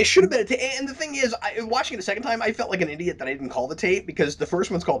 Well, and it should have been and the thing is, watching it a second time, I felt like an idiot that I didn't call the tape because the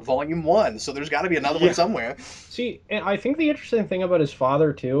first one's called Volume 1, so there's got to be another one somewhere. See, and I think the interesting thing about his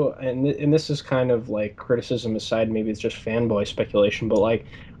father too, and this is kind of like criticism aside, maybe it's just fanboy speculation, but like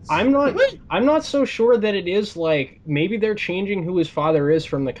I'm not so sure that it is like maybe they're changing who his father is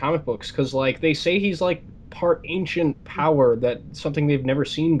from the comic books because like they say he's like part ancient power, that something they've never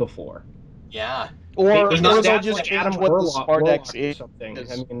seen before. Yeah. Or His they'll dad's just like change Adam what the Warlock Spardex or is. something.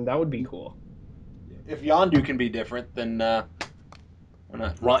 I mean, that would be cool. If Yondu can be different, then why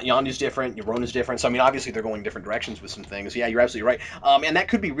not? Yondu's different, Yorona's different, so I mean, obviously they're going different directions with some things. Yeah, you're absolutely right. And that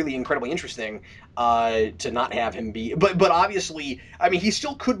could be really incredibly interesting to not have him be, but obviously, I mean, he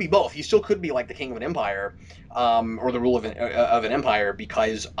still could be both. He still could be like the king of an empire, or the rule of an empire,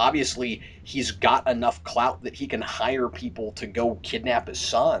 because obviously he's got enough clout that he can hire people to go kidnap his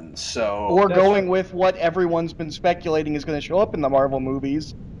son. So, Or going with what everyone's been speculating is going to show up in the Marvel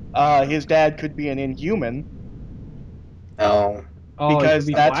movies, his dad could be an Inhuman. oh, Oh, it Because could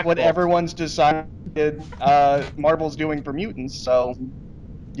be that's Black what Bolt. everyone's decided Marvel's doing for mutants, so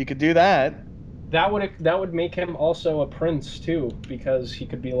you could do that. That would make him also a prince too, because he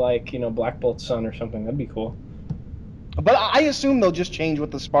could be like Black Bolt's son or something. That'd be cool. But I assume they'll just change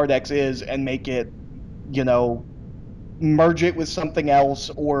what the Spardex is and make it, merge it with something else,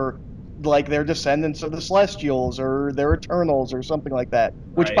 or like they're descendants of the Celestials, or they're Eternals, or something like that.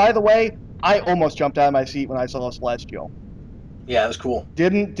 Which, Right. by the way, I almost jumped out of my seat when I saw a Celestial. yeah, that was cool.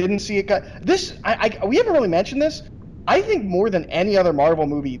 Didn't see it. We haven't really mentioned this. I think more than any other Marvel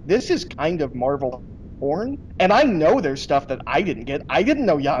movie, this is kind of Marvel born. And I know there's stuff that I didn't get. I didn't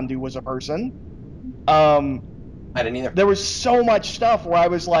know Yondu was a person. I didn't either. There was so much stuff where I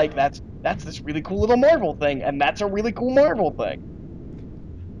was like, that's this really cool little Marvel thing, and that's a really cool Marvel thing.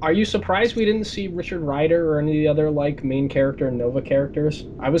 Are you surprised we didn't see Richard Rider or any of the other like main character and Nova characters?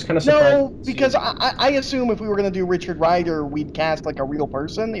 I was kind of surprised. No, because I assume if we were going to do Richard Rider, we'd cast like a real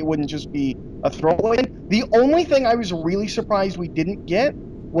person. It wouldn't just be a throwaway. The only thing I was really surprised we didn't get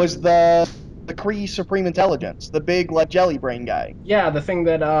was the Kree Supreme Intelligence, the big like jelly brain guy. Yeah, the thing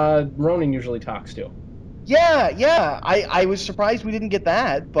that Ronan usually talks to. Yeah. I was surprised we didn't get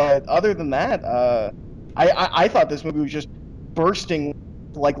that, but other than that, I thought this movie was just bursting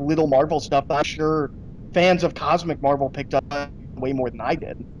like little Marvel stuff that I'm sure fans of Cosmic Marvel picked up way more than I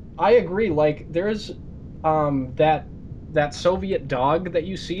did. I agree. Like there's that Soviet dog that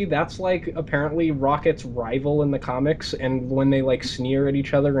you see, that's like apparently Rocket's rival in the comics, and when they like sneer at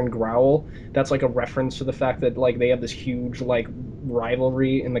each other and growl, that's like a reference to the fact that like they have this huge like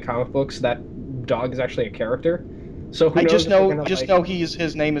rivalry in the comic books. That dog is actually a character. So who I knows just if they're know gonna, just like, know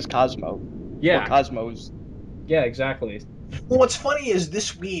his name is Cosmo. Or yeah, Cosmos. yeah, exactly. Well, what's funny is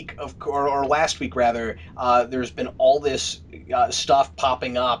this week, or last week rather, there's been all this stuff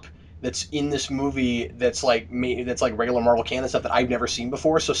popping up that's in this movie that's like that's like regular Marvel canon stuff that I've never seen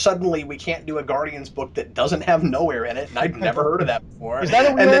before. So suddenly we can't do a Guardians book that doesn't have Nowhere in it, and I've never heard of that before. Is that a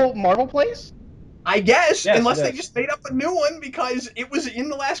And then real Marvel place? I guess, Yes, unless it they is. just made up a new one because it was in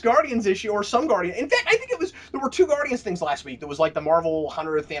the last Guardians issue or some Guardian. In fact, I think there were two Guardians things last week. There was like the Marvel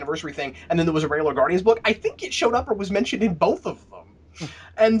 100th anniversary thing, and then there was a regular Guardians book. I think it showed up or was mentioned in both of them.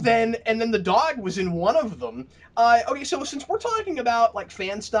 And then the dog was in one of them. Okay, so since we're talking about like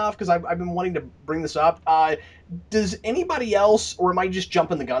fan stuff, because I've been wanting to bring this up, does anybody else, or am I just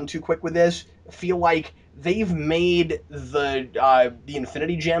jumping the gun too quick with this, feel like they've made the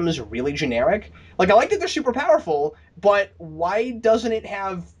Infinity Gems really generic? Like, I like that they're super powerful, but why doesn't it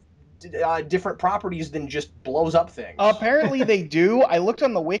have different properties than just blows up things? Apparently they do. I looked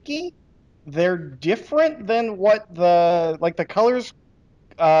on the wiki. They're different than what the colors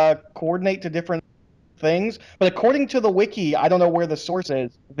coordinate to different things. But according to the wiki, I don't know where the source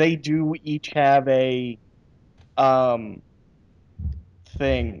is. They do each have a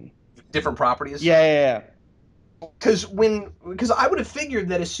thing. Different properties? Yeah. Because I would have figured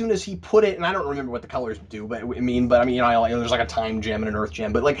that as soon as he put it, and I don't remember what the colors do, but there's like a time gem and an earth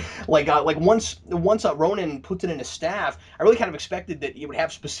gem, but like once Ronan puts it in his staff, I really kind of expected that it would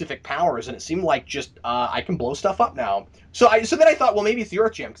have specific powers, and it seemed like just I can blow stuff up now. So then I thought, well, maybe it's the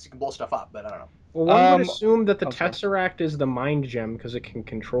earth gem because you can blow stuff up, but I don't know. Well, one would Um, assume that the okay. Tesseract is the mind gem because it can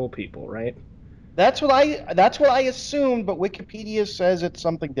control people, right? That's what I assumed, but Wikipedia says it's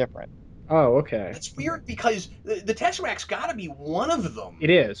something different. Oh, okay. It's weird because the Tesseract's got to be one of them. It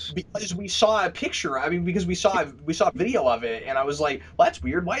is. Because we saw a picture. I mean, because we saw a video of it, and I was like, well, that's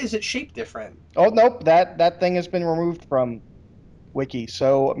weird. Why is it shaped different? Oh nope, that thing has been removed from Wiki,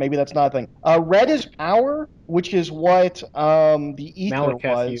 so maybe that's not a thing. Red is power, which is what the ether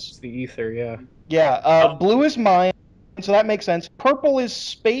Malekith was. used the ether, yeah. Yeah. Blue is mind, so that makes sense. Purple is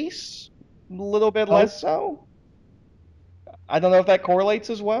space, a little bit less so. I don't know if that correlates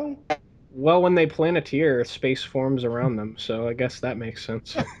as well. Well, when they planeteer, space forms around them, so I guess that makes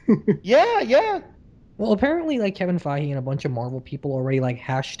sense. Yeah. Well, apparently, like Kevin Feige and a bunch of Marvel people already like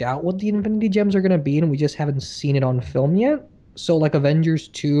hashed out what the Infinity Gems are gonna be, and we just haven't seen it on film yet. So, like Avengers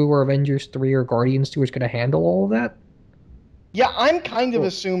 2 or Avengers 3 or Guardians 2 is gonna handle all of that. Yeah, I'm kind of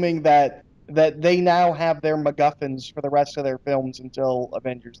assuming that they now have their MacGuffins for the rest of their films until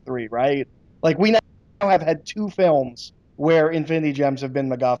Avengers 3, right? Like we now have had two films where Infinity Gems have been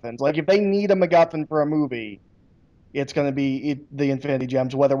MacGuffins. Like if they need a MacGuffin for a movie, it's going to be the Infinity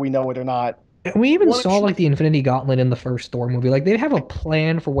Gems, whether we know it or not. And we even Well, saw like the Infinity Gauntlet in the first Thor movie. Like they have a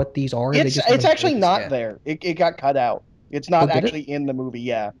plan for what these are. They It's just haven't actually told us not yet. there. It got cut out. It's not Oh, did it? actually in the movie.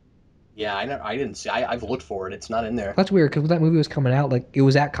 Yeah. Yeah, I didn't see. I've looked for it. It's not in there. That's weird because when that movie was coming out, like it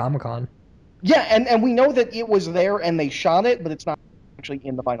was at Comic-Con. Yeah, and we know that it was there and they shot it, but it's not actually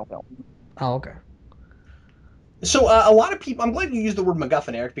in the final film. Oh, okay. So a lot of people, I'm glad you used the word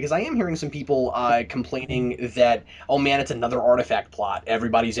MacGuffin, Eric, because I am hearing some people complaining that, oh man, it's another artifact plot.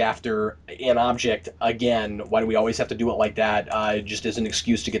 Everybody's after an object again. Why do we always have to do it like that? Just as an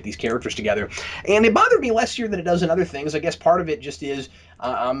excuse to get these characters together. And it bothered me less here than it does in other things. I guess part of it just is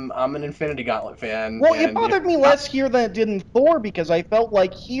I'm an Infinity Gauntlet fan. Well, it bothered me less here than it did in Thor because I felt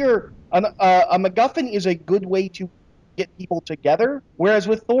like here a MacGuffin is a good way to get people together, whereas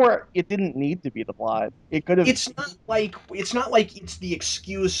with Thor, it didn't need to be the plot. It could have. It's not like it's the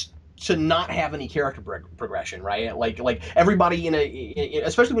excuse to not have any character progression, right? Like everybody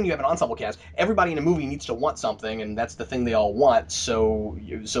especially when you have an ensemble cast, everybody in a movie needs to want something, and that's the thing they all want. So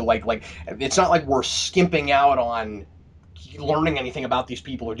like it's not like we're skimping out on learning anything about these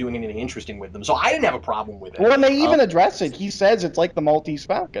people or doing anything interesting with them. So I didn't have a problem with it. Well, and they even address it. He says it's like the Maltese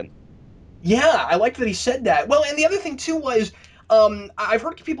Falcon. Yeah, I liked that he said that. Well, and the other thing too was, I've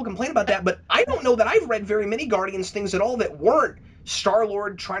heard people complain about that, but I don't know that I've read very many Guardians things at all that weren't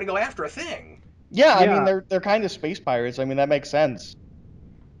Star-Lord trying to go after a thing. Yeah, I Yeah. mean they're kind of space pirates. I mean that makes sense.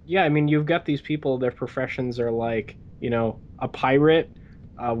 Yeah, I mean, you've got these people, their professions are like, a pirate,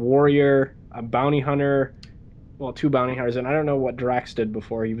 a warrior, a bounty hunter, well, two bounty hunters, and I don't know what Drax did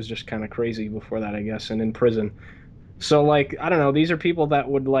before. He was just kind of crazy before that, I guess, and in prison. So like I don't know, these are people that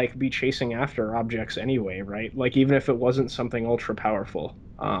would like be chasing after objects anyway, right? Like even if it wasn't something ultra powerful.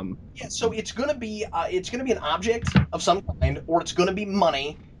 Yeah, so it's gonna be an object of some kind, or it's gonna be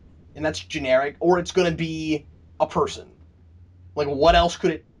money, and that's generic, or it's gonna be a person. Like, what else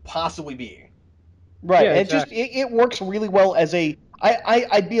could it possibly be? Right. Yeah, It just exactly. it works really well as a.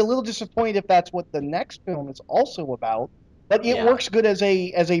 I'd be a little disappointed if that's what the next film is also about, but it Yeah. works good as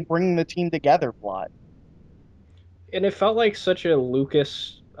a bringing the team together plot. And it felt like such a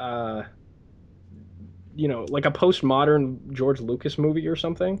Lucas like a postmodern George Lucas movie or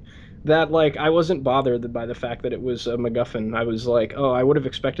something that like I wasn't bothered by the fact that it was a MacGuffin. I was like, oh, I would have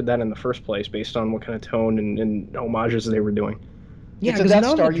expected that in the first place based on what kind of tone and homages they were doing. Yeah, It's a because Death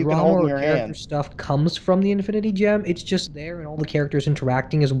none of the Star you can drama hold in or your character hand. stuff comes from the Infinity Gem. It's just there, and all the characters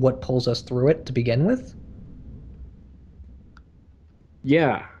interacting is what pulls us through it to begin with.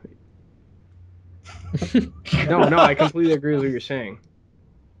 Yeah. No, I completely agree with what you're saying.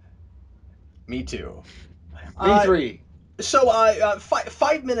 Me too. Me Uh, three. so,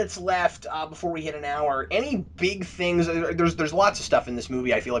 5 minutes left before we hit an hour. Any big things? There's lots of stuff in this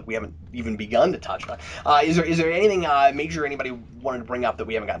movie. I feel like we haven't even begun to touch on. Is there anything major anybody wanted to bring up that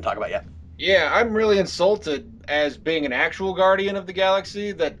we haven't gotten to talk about yet? Yeah, I'm really insulted as being an actual Guardian of the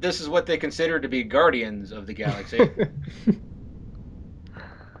Galaxy that this is what they consider to be Guardians of the Galaxy.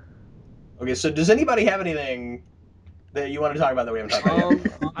 Okay, so does anybody have anything that you want to talk about that we haven't talked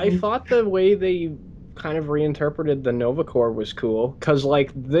about yet? I thought the way they kind of reinterpreted the Nova Corps was cool because like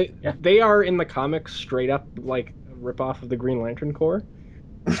they are in the comics straight up like a ripoff of the Green Lantern Corps.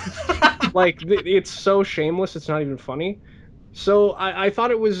 Like it's so shameless, it's not even funny. So I thought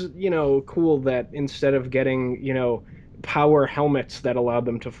it was cool that instead of getting power helmets that allowed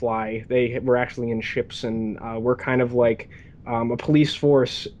them to fly, they were actually in ships and were kind of like a police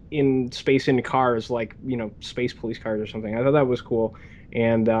force in space in cars, like space police cars or something. I thought that was cool,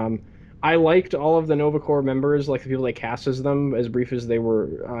 and I liked all of the Nova Corps members, like the people they cast as them, as brief as they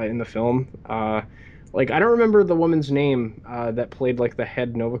were in the film. Like I don't remember the woman's name that played like the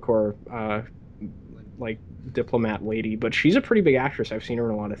head Nova Corps like diplomat lady, but she's a pretty big actress. I've seen her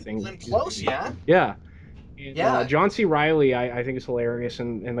in a lot of things. Glenn Close, yeah. Yeah. And, Yeah. John C. Riley, I think is hilarious,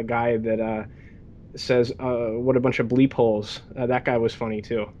 and the guy that says, "What a bunch of bleep holes." That guy was funny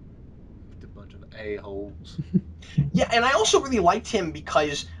too. A bunch of a-holes. Yeah, and I also really liked him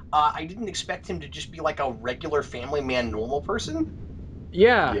because I didn't expect him to just be like a regular family man, normal person.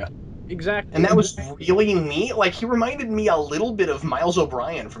 Yeah, Yeah. exactly. And that was really neat. Like, he reminded me a little bit of Miles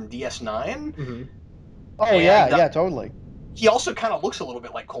O'Brien from DS9. Mm-hmm. Oh And, yeah, totally. He also kind of looks a little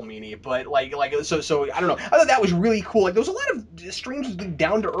bit like Cole Meany, but so I don't know. I thought that was really cool. Like, there was a lot of strangely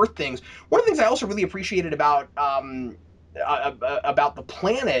down to earth things. One of the things I also really appreciated about the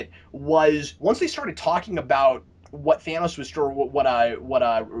planet was once they started talking about what Thanos was or what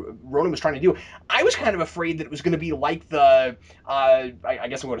Ronan was trying to do. I was kind of afraid that it was going to be like the I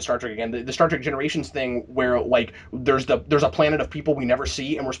guess I'm going to Star Trek again, the Star Trek Generations thing where like there's a planet of people we never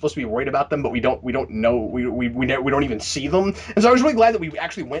see and we're supposed to be worried about them, but we don't know we don't even see them. And so I was really glad that we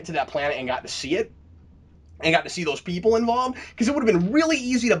actually went to that planet and got to see it. And got to see those people involved because it would have been really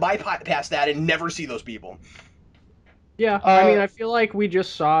easy to bypass that and never see those people. Yeah, I mean, I feel like we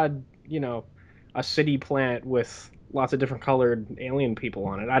just saw, a city planet with lots of different colored alien people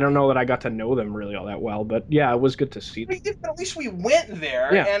on it. I don't know that I got to know them really all that well, but yeah, it was good to see them. We did, but at least we went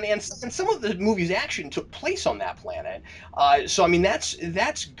there, Yeah. and some of the movie's action took place on that planet. So I mean, that's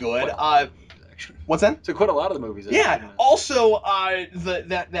good. What's that? So quite a lot of the movies. Yeah. Also,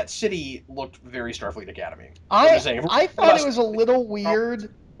 that city looked very Starfleet Academy. I'm just saying, I thought it was a little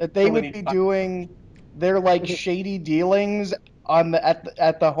weird that they would be doing their like shady dealings on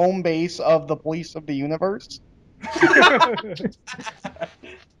at the home base of the police of the universe.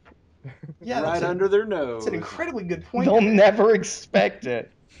 Yeah, right under their nose. That's an incredibly good point. They'll never expect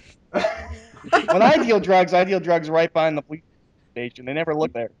it. When I deal drugs right behind the police station. They never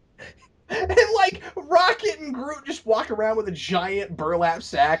look there. And like Rocket and Groot just walk around with a giant burlap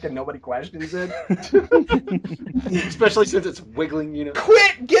sack and nobody questions it. Especially since it's wiggling,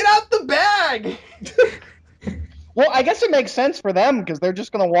 Quit! Get out the bag! Well, I guess it makes sense for them because they're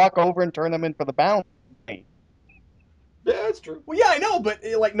just going to walk over and turn them in for the bounty. Yeah, that's true. Well, yeah, I know, but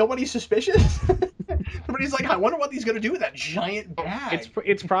like nobody's suspicious. Nobody's like, I wonder what he's gonna do with that giant bag.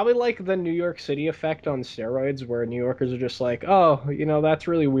 It's probably like the New York City effect on steroids, where New Yorkers are just like, oh, that's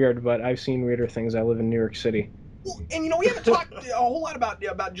really weird, but I've seen weirder things. I live in New York City. Well, and we haven't talked a whole lot about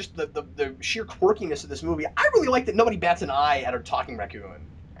just the sheer quirkiness of this movie. I really like that nobody bats an eye at a talking raccoon,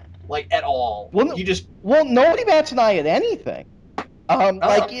 like at all. Well, nobody bats an eye at anything.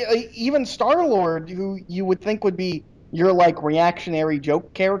 Like even Star-Lord, who you would think would be your like reactionary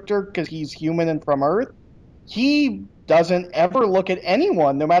joke character because he's human and from Earth. He doesn't ever look at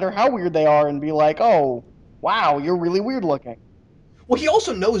anyone, no matter how weird they are, and be like, "Oh, wow, you're really weird looking." Well, he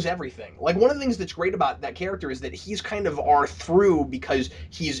also knows everything. Like one of the things that's great about that character is that he's kind of our through because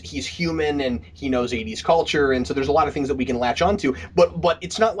he's human and he knows 80s culture, and so there's a lot of things that we can latch onto. But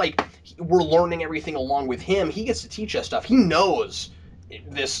it's not like we're learning everything along with him. He gets to teach us stuff. He knows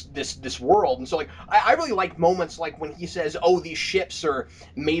this world, and so like I really like moments like when he says, "Oh, these ships are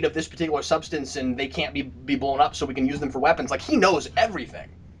made of this particular substance and they can't be blown up, so we can use them for weapons." Like he knows everything.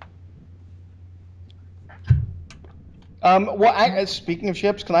 Well, speaking of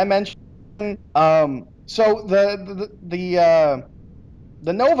ships, can I mention? So the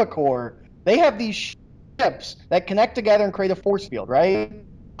Nova Corps, they have these ships that connect together and create a force field, right?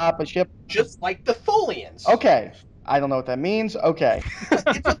 Up a ship. Just like the Tholians. Okay, I don't know what that means. Okay. It's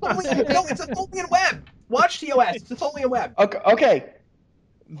a Tholian, no, it's a Tholian web. Watch TOS. It's a Tholian web. Okay.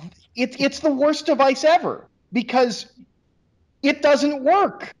 It's the worst device ever because it doesn't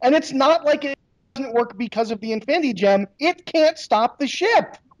work, and it's not like it doesn't work because of the Infinity Gem. It can't stop the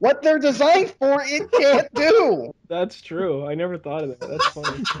ship. What they're designed for, it can't do. That's true. I never thought of that. That's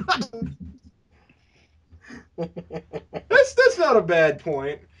funny. That's not a bad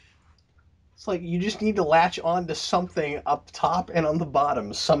point. It's like you just need to latch on to something up top and on the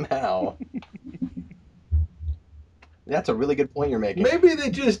bottom somehow. That's a really good point you're making. Maybe they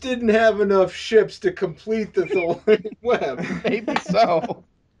just didn't have enough ships to complete the Tholian web. Maybe so.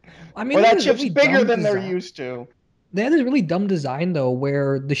 I mean, Or they that had a ship's really bigger dumb than they're design. used to. They had this really dumb design though,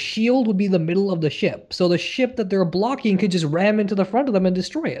 where the shield would be the middle of the ship, so the ship that they're blocking could just ram into the front of them and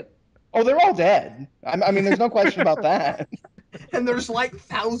destroy it. Oh, they're all dead. I mean, there's no question about that. And there's like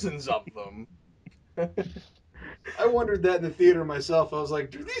thousands of them. I wondered that in the theater myself. I was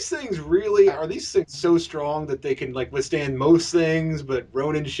like, are these things so strong that they can like withstand most things, but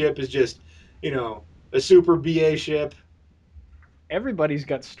Ronin's ship is just, a super BA ship? Everybody's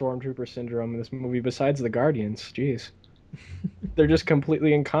got Stormtrooper syndrome in this movie besides the Guardians. Jeez. They're just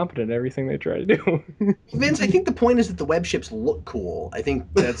completely incompetent at everything they try to do. Vince, I think the point is that the web ships look cool. I think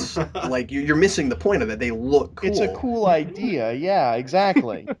that's like you're missing the point of it. They look cool. It's a cool idea. Yeah,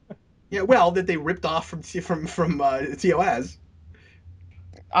 exactly. Yeah, well, that they ripped off from TOS.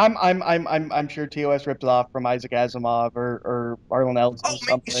 I'm sure TOS ripped it off from Isaac Asimov or Arlen Ellis or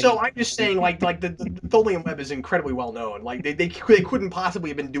something. So I'm just saying, like the Tholian web is incredibly well known. Like they couldn't possibly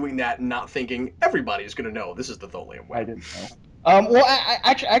have been doing that and not thinking everybody's going to know this is the Tholian web. I didn't know. Well,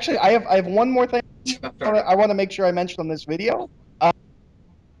 actually, I have one more thing I want to make sure I mention on this video.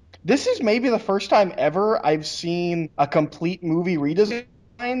 This is maybe the first time ever I've seen a complete movie redesign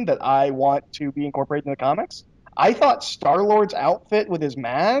that I want to be incorporated in the comics. I thought Star-Lord's outfit with his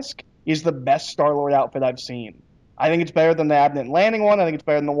mask is the best Star-Lord outfit I've seen. I think it's better than the Abnett Landing one. I think it's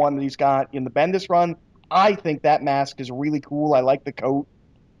better than the one that he's got in the Bendis run. I think that mask is really cool. I like the coat.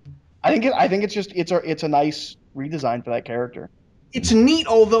 I think it's a nice redesign for that character. It's neat,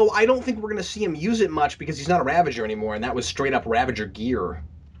 although I don't think we're going to see him use it much because he's not a Ravager anymore, and that was straight up Ravager gear.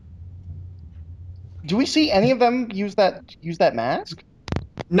 Do we see any of them use that mask?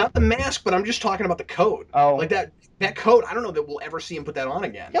 Not the mask, but I'm just talking about the coat. Oh. Like that coat, I don't know that we'll ever see him put that on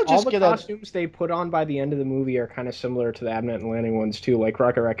again. He'll All just the get costumes they put on by the end of the movie are kind of similar to the Abnett and Landing ones too. Like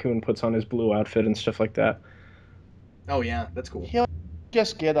Rocket Raccoon puts on his blue outfit and stuff like that. Oh yeah, that's cool. He'll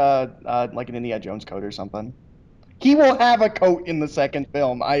just get like an Indiana Jones coat or something. He will have a coat in the second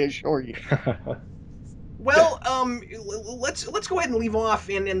film, I assure you. Well, let's go ahead and leave off.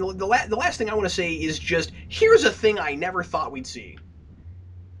 And the last thing I want to say is just here's a thing I never thought we'd see.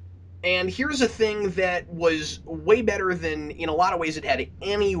 And here's a thing that was way better than, in a lot of ways, it had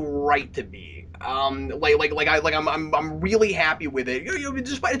any right to be. I'm really happy with it.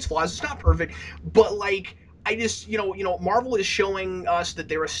 Despite its flaws, it's not perfect, but like I just, Marvel is showing us that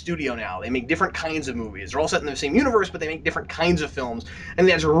they're a studio now. They make different kinds of movies. They're all set in the same universe, but they make different kinds of films, and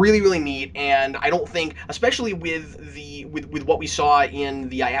that's really, really neat. And I don't think, especially with what we saw in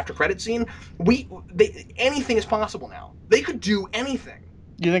the after credit scene, anything is possible now. They could do anything.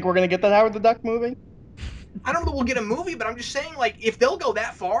 You think we're gonna get that Howard the Duck movie? I don't know that we'll get a movie, but I'm just saying, like, if they'll go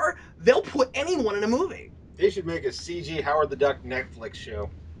that far, they'll put anyone in a movie. They should make a CG Howard the Duck Netflix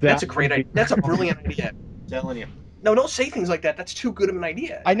show. That's a great idea. That's a brilliant idea. I'm telling you. No, don't say things like that. That's too good of an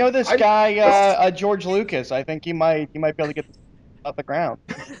idea. I know this guy, George Lucas. I think he might be able to get this off the ground.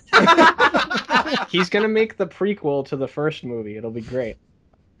 He's gonna make the prequel to the first movie. It'll be great.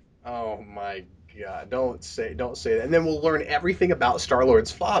 Oh my God! Don't say that. And then we'll learn everything about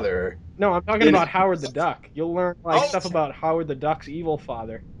Star-Lord's father. No, I'm talking about Howard the Duck. You'll learn stuff about Howard the Duck's evil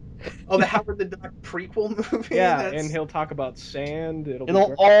father. Oh, the Howard the Duck prequel movie. Yeah, That's... and he'll talk about sand. It'll be It'll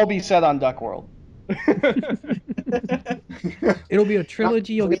great. all be set on Duck World. It'll be a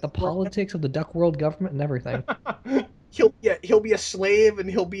trilogy. You'll get the politics of the Duck World government and everything. He'll be a slave and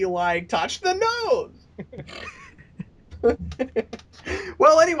he'll be like, touch the nose.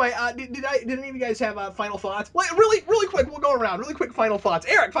 Well, anyway, did any of you guys have final thoughts? Well, really quick, we'll go around. Really quick, final thoughts.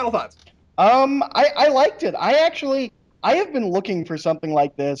 Eric, final thoughts. I liked it. I have been looking for something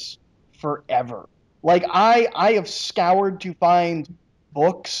like this forever. Like I have scoured to find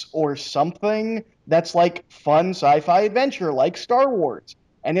books or something that's like fun sci-fi adventure like Star Wars,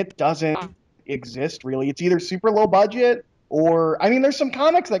 and it doesn't exist really. It's either super low budget or I mean there's some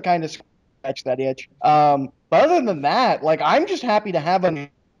comics that kind of scratch that itch. But other than that, like I'm just happy to have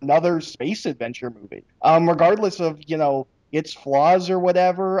another space adventure movie. Regardless of, its flaws or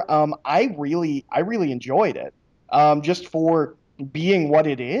whatever. I really enjoyed it. Just for being what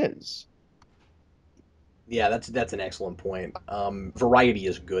it is. Yeah, that's an excellent point. Variety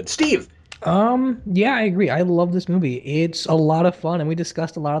is good. Steve. Yeah, I agree. I love this movie. It's a lot of fun, and we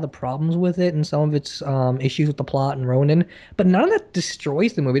discussed a lot of the problems with it and some of its issues with the plot and Ronan. But none of that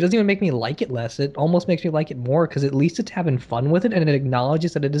destroys the movie. It doesn't even make me like it less. It almost makes me like it more because at least it's having fun with it and it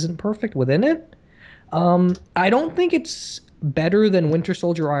acknowledges that it isn't perfect within it. I don't think it's better than Winter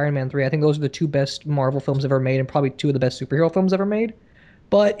Soldier or Iron Man 3. I think those are the two best Marvel films ever made and probably two of the best superhero films ever made.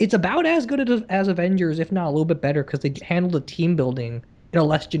 But it's about as good as Avengers, if not a little bit better, because they handled the team building in a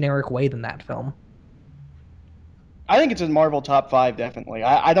less generic way than that film. I think it's in Marvel top 5, definitely.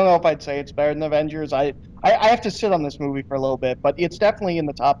 I don't know if I'd say it's better than Avengers. I have to sit on this movie for a little bit, but it's definitely in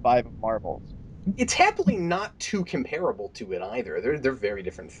the top 5 of Marvels. It's happily not too comparable to it either. They're very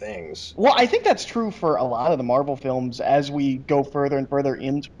different things. Well, I think that's true for a lot of the Marvel films as we go further and further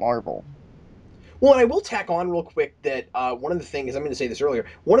into Marvel. Well, and I will tack on real quick that one of the things, I'm going to say this earlier,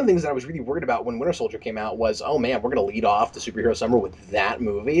 one of the things that I was really worried about when Winter Soldier came out was, oh man, we're going to lead off the superhero summer with that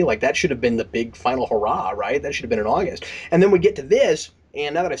movie. Like, that should have been the big final hurrah, right? That should have been in August. And then we get to this,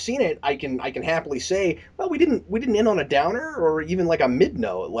 and now that I've seen it, I can happily say, well, we didn't end on a downer or even like a mid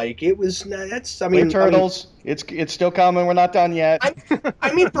note. Like, it was, that's, I mean. Wait, Turtles, it's still coming. We're not done yet. I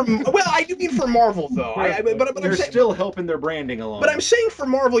do mean for Marvel though. But they're still helping their branding along. But I'm saying for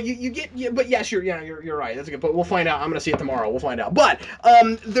Marvel, you get. But yes, you're right. That's a good. But we'll find out. I'm gonna see it tomorrow. We'll find out. But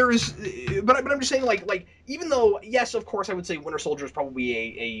I'm just saying like even though yes, of course, I would say Winter Soldier is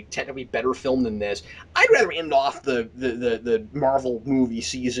probably a technically better film than this. I'd rather end off the Marvel movie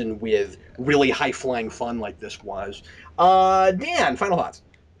season with really high flying fun like this was. Dan, final thoughts.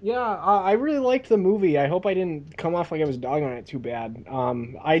 Yeah, I really liked the movie. I hope I didn't come off like I was dogging on it too bad.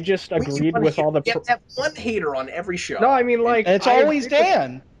 I just agreed with all the. You have one hater on every show. No, I mean like it's always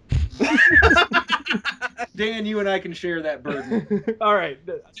Dan. Dan, you and I can share that burden. All right,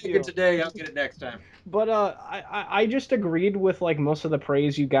 Take it today. I'll get it next time. But I just agreed with like most of the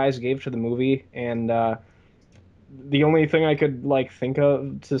praise you guys gave to the movie, and the only thing I could like think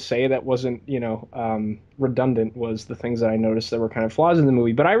of to say that wasn't redundant was the things that I noticed that were kind of flaws in the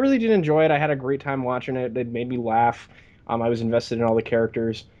movie. But I really did enjoy it. I had a great time watching it. It made me laugh. I was invested in all the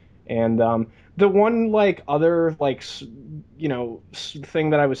characters, and the one like other like thing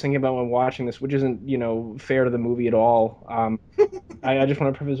that I was thinking about when watching this, which isn't fair to the movie at all. I just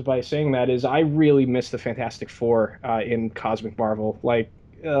want to preface by saying that is I really miss the Fantastic Four in Cosmic Marvel. Like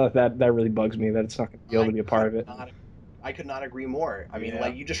that really bugs me that it's not going to be able to be a part of it. I could not agree more. I mean,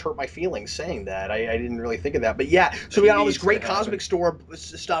 like, you just hurt my feelings saying that. I didn't really think of that. But yeah, so we got all this great Cosmic Store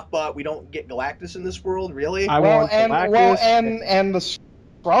stuff, but we don't get Galactus in this world, really? And the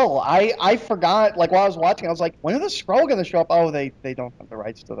Skrull. I forgot, like, while I was watching, I was like, when are the Skrull going to show up? Oh, they don't have the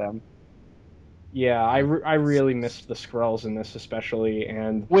rights to them. Yeah, I really missed the Skrulls in this especially,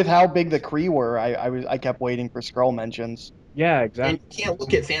 and with how big the Kree were, I kept waiting for Skrull mentions. Yeah, exactly. And you can't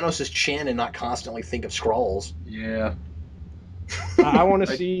look at Thanos' chin and not constantly think of Skrulls. Yeah. I want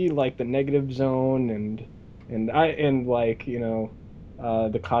to see like the negative zone and like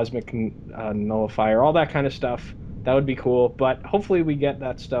the cosmic nullifier, all that kind of stuff. That would be cool. But hopefully we get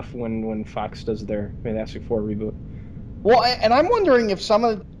that stuff when Fox does their Fantastic Four reboot. Well, and I'm wondering if some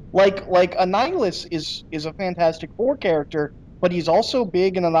of like Annihilus is a Fantastic Four character, but he's also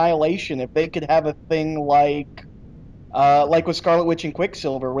big in Annihilation. If they could have a thing like with Scarlet Witch and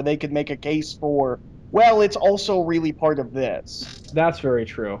Quicksilver, where they could make a case for, well, it's also really part of this. That's very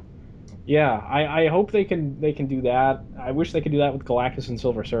true. Yeah, I hope they can do that. I wish they could do that with Galactus and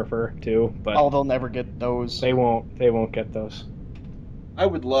Silver Surfer too, but they'll never get those. They won't get those. I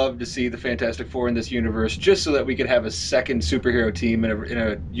would love to see the Fantastic Four in this universe, just so that we could have a second superhero team in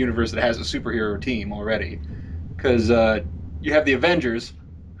a universe that has a superhero team already. Because you have the Avengers,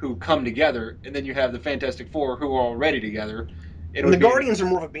 who come together, and then you have the Fantastic Four who are already together. And the Guardians are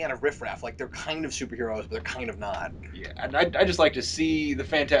more of a band of riffraff. Like, they're kind of superheroes, but they're kind of not. Yeah, and I just like to see the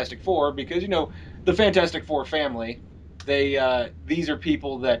Fantastic Four because, you know, the Fantastic Four family, these are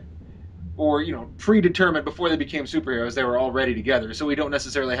people that, or, you know, predetermined before they became superheroes, they were already together. So we don't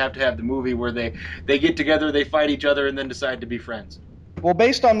necessarily have to have the movie where they get together, they fight each other, and then decide to be friends. Well,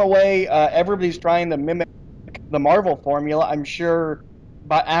 based on the way everybody's trying to mimic the Marvel formula, I'm sure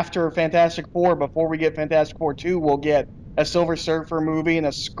after Fantastic Four, before we get Fantastic Four 2, we'll get a Silver Surfer movie and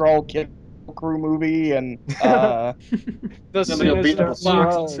a Skrull Kid Crew movie, and Somebody will beat up a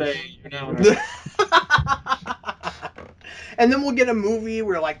box and say, "You're now." And then we'll get a movie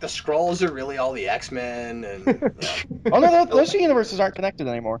where, like, the Skrulls are really all the X-Men. And oh no, those universes aren't connected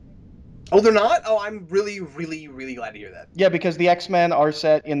anymore. Oh, they're not? Oh, I'm really, really, really glad to hear that. Yeah, because the X-Men are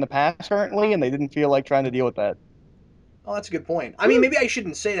set in the past currently, and they didn't feel like trying to deal with that. Oh, that's a good point. I mean, maybe I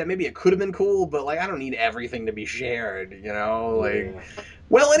shouldn't say that. Maybe it could have been cool, but, like, I don't need everything to be shared, you know? Like,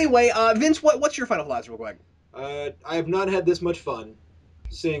 well, anyway, Vince, what's your final thoughts real quick? I have not had this much fun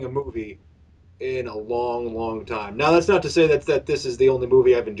seeing a movie in a long, long time. Now, that's not to say that this is the only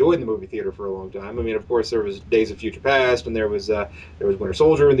movie I've enjoyed in the movie theater for a long time. I mean, of course, there was Days of Future Past, and there was Winter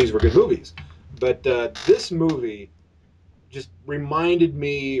Soldier, and these were good movies. But this movie just reminded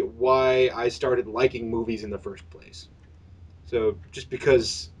me why I started liking movies in the first place. So, just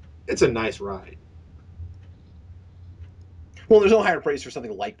because it's a nice ride. Well, there's no higher praise for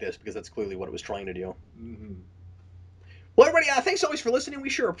something like this, because that's clearly what it was trying to do. Mm-hmm. Well, everybody, thanks always for listening. We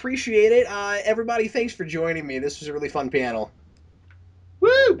sure appreciate it. Everybody, thanks for joining me. This was a really fun panel.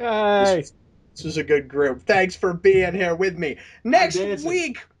 Woo! Hey. This was a good group. Thanks for being here with me. Next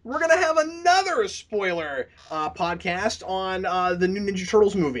week, we're going to have another spoiler podcast on the new Ninja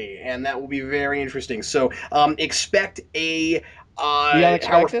Turtles movie, and that will be very interesting. So expect the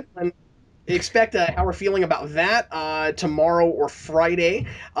unexpected? Expect how we're feeling about that tomorrow or Friday.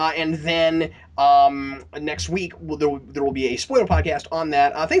 And then next week, there will be a spoiler podcast on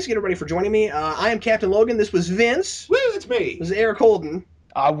that. Thanks again, everybody, for joining me. I am Captain Logan. This was Vince. Woo, that's me. This is Eric Holden.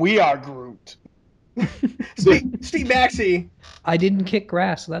 We are Groot. Steve Baxey. I didn't kick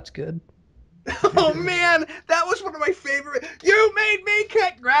grass, so that's good. Oh, man. That was one of my favorite. You made me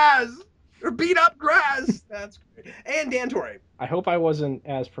cut grass. Or beat up grass. That's great. And Dan Torrey. I hope I wasn't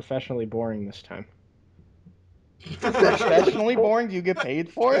as professionally boring this time. Professionally boring? Do you get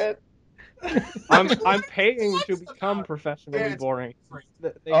paid for it? I'm paying to become professionally boring.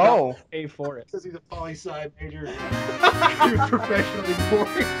 They don't pay for it. Because he's a poli-sci major. He was professionally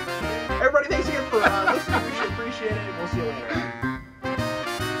boring. Everybody, thanks again for listening. We should appreciate it. We'll see you later.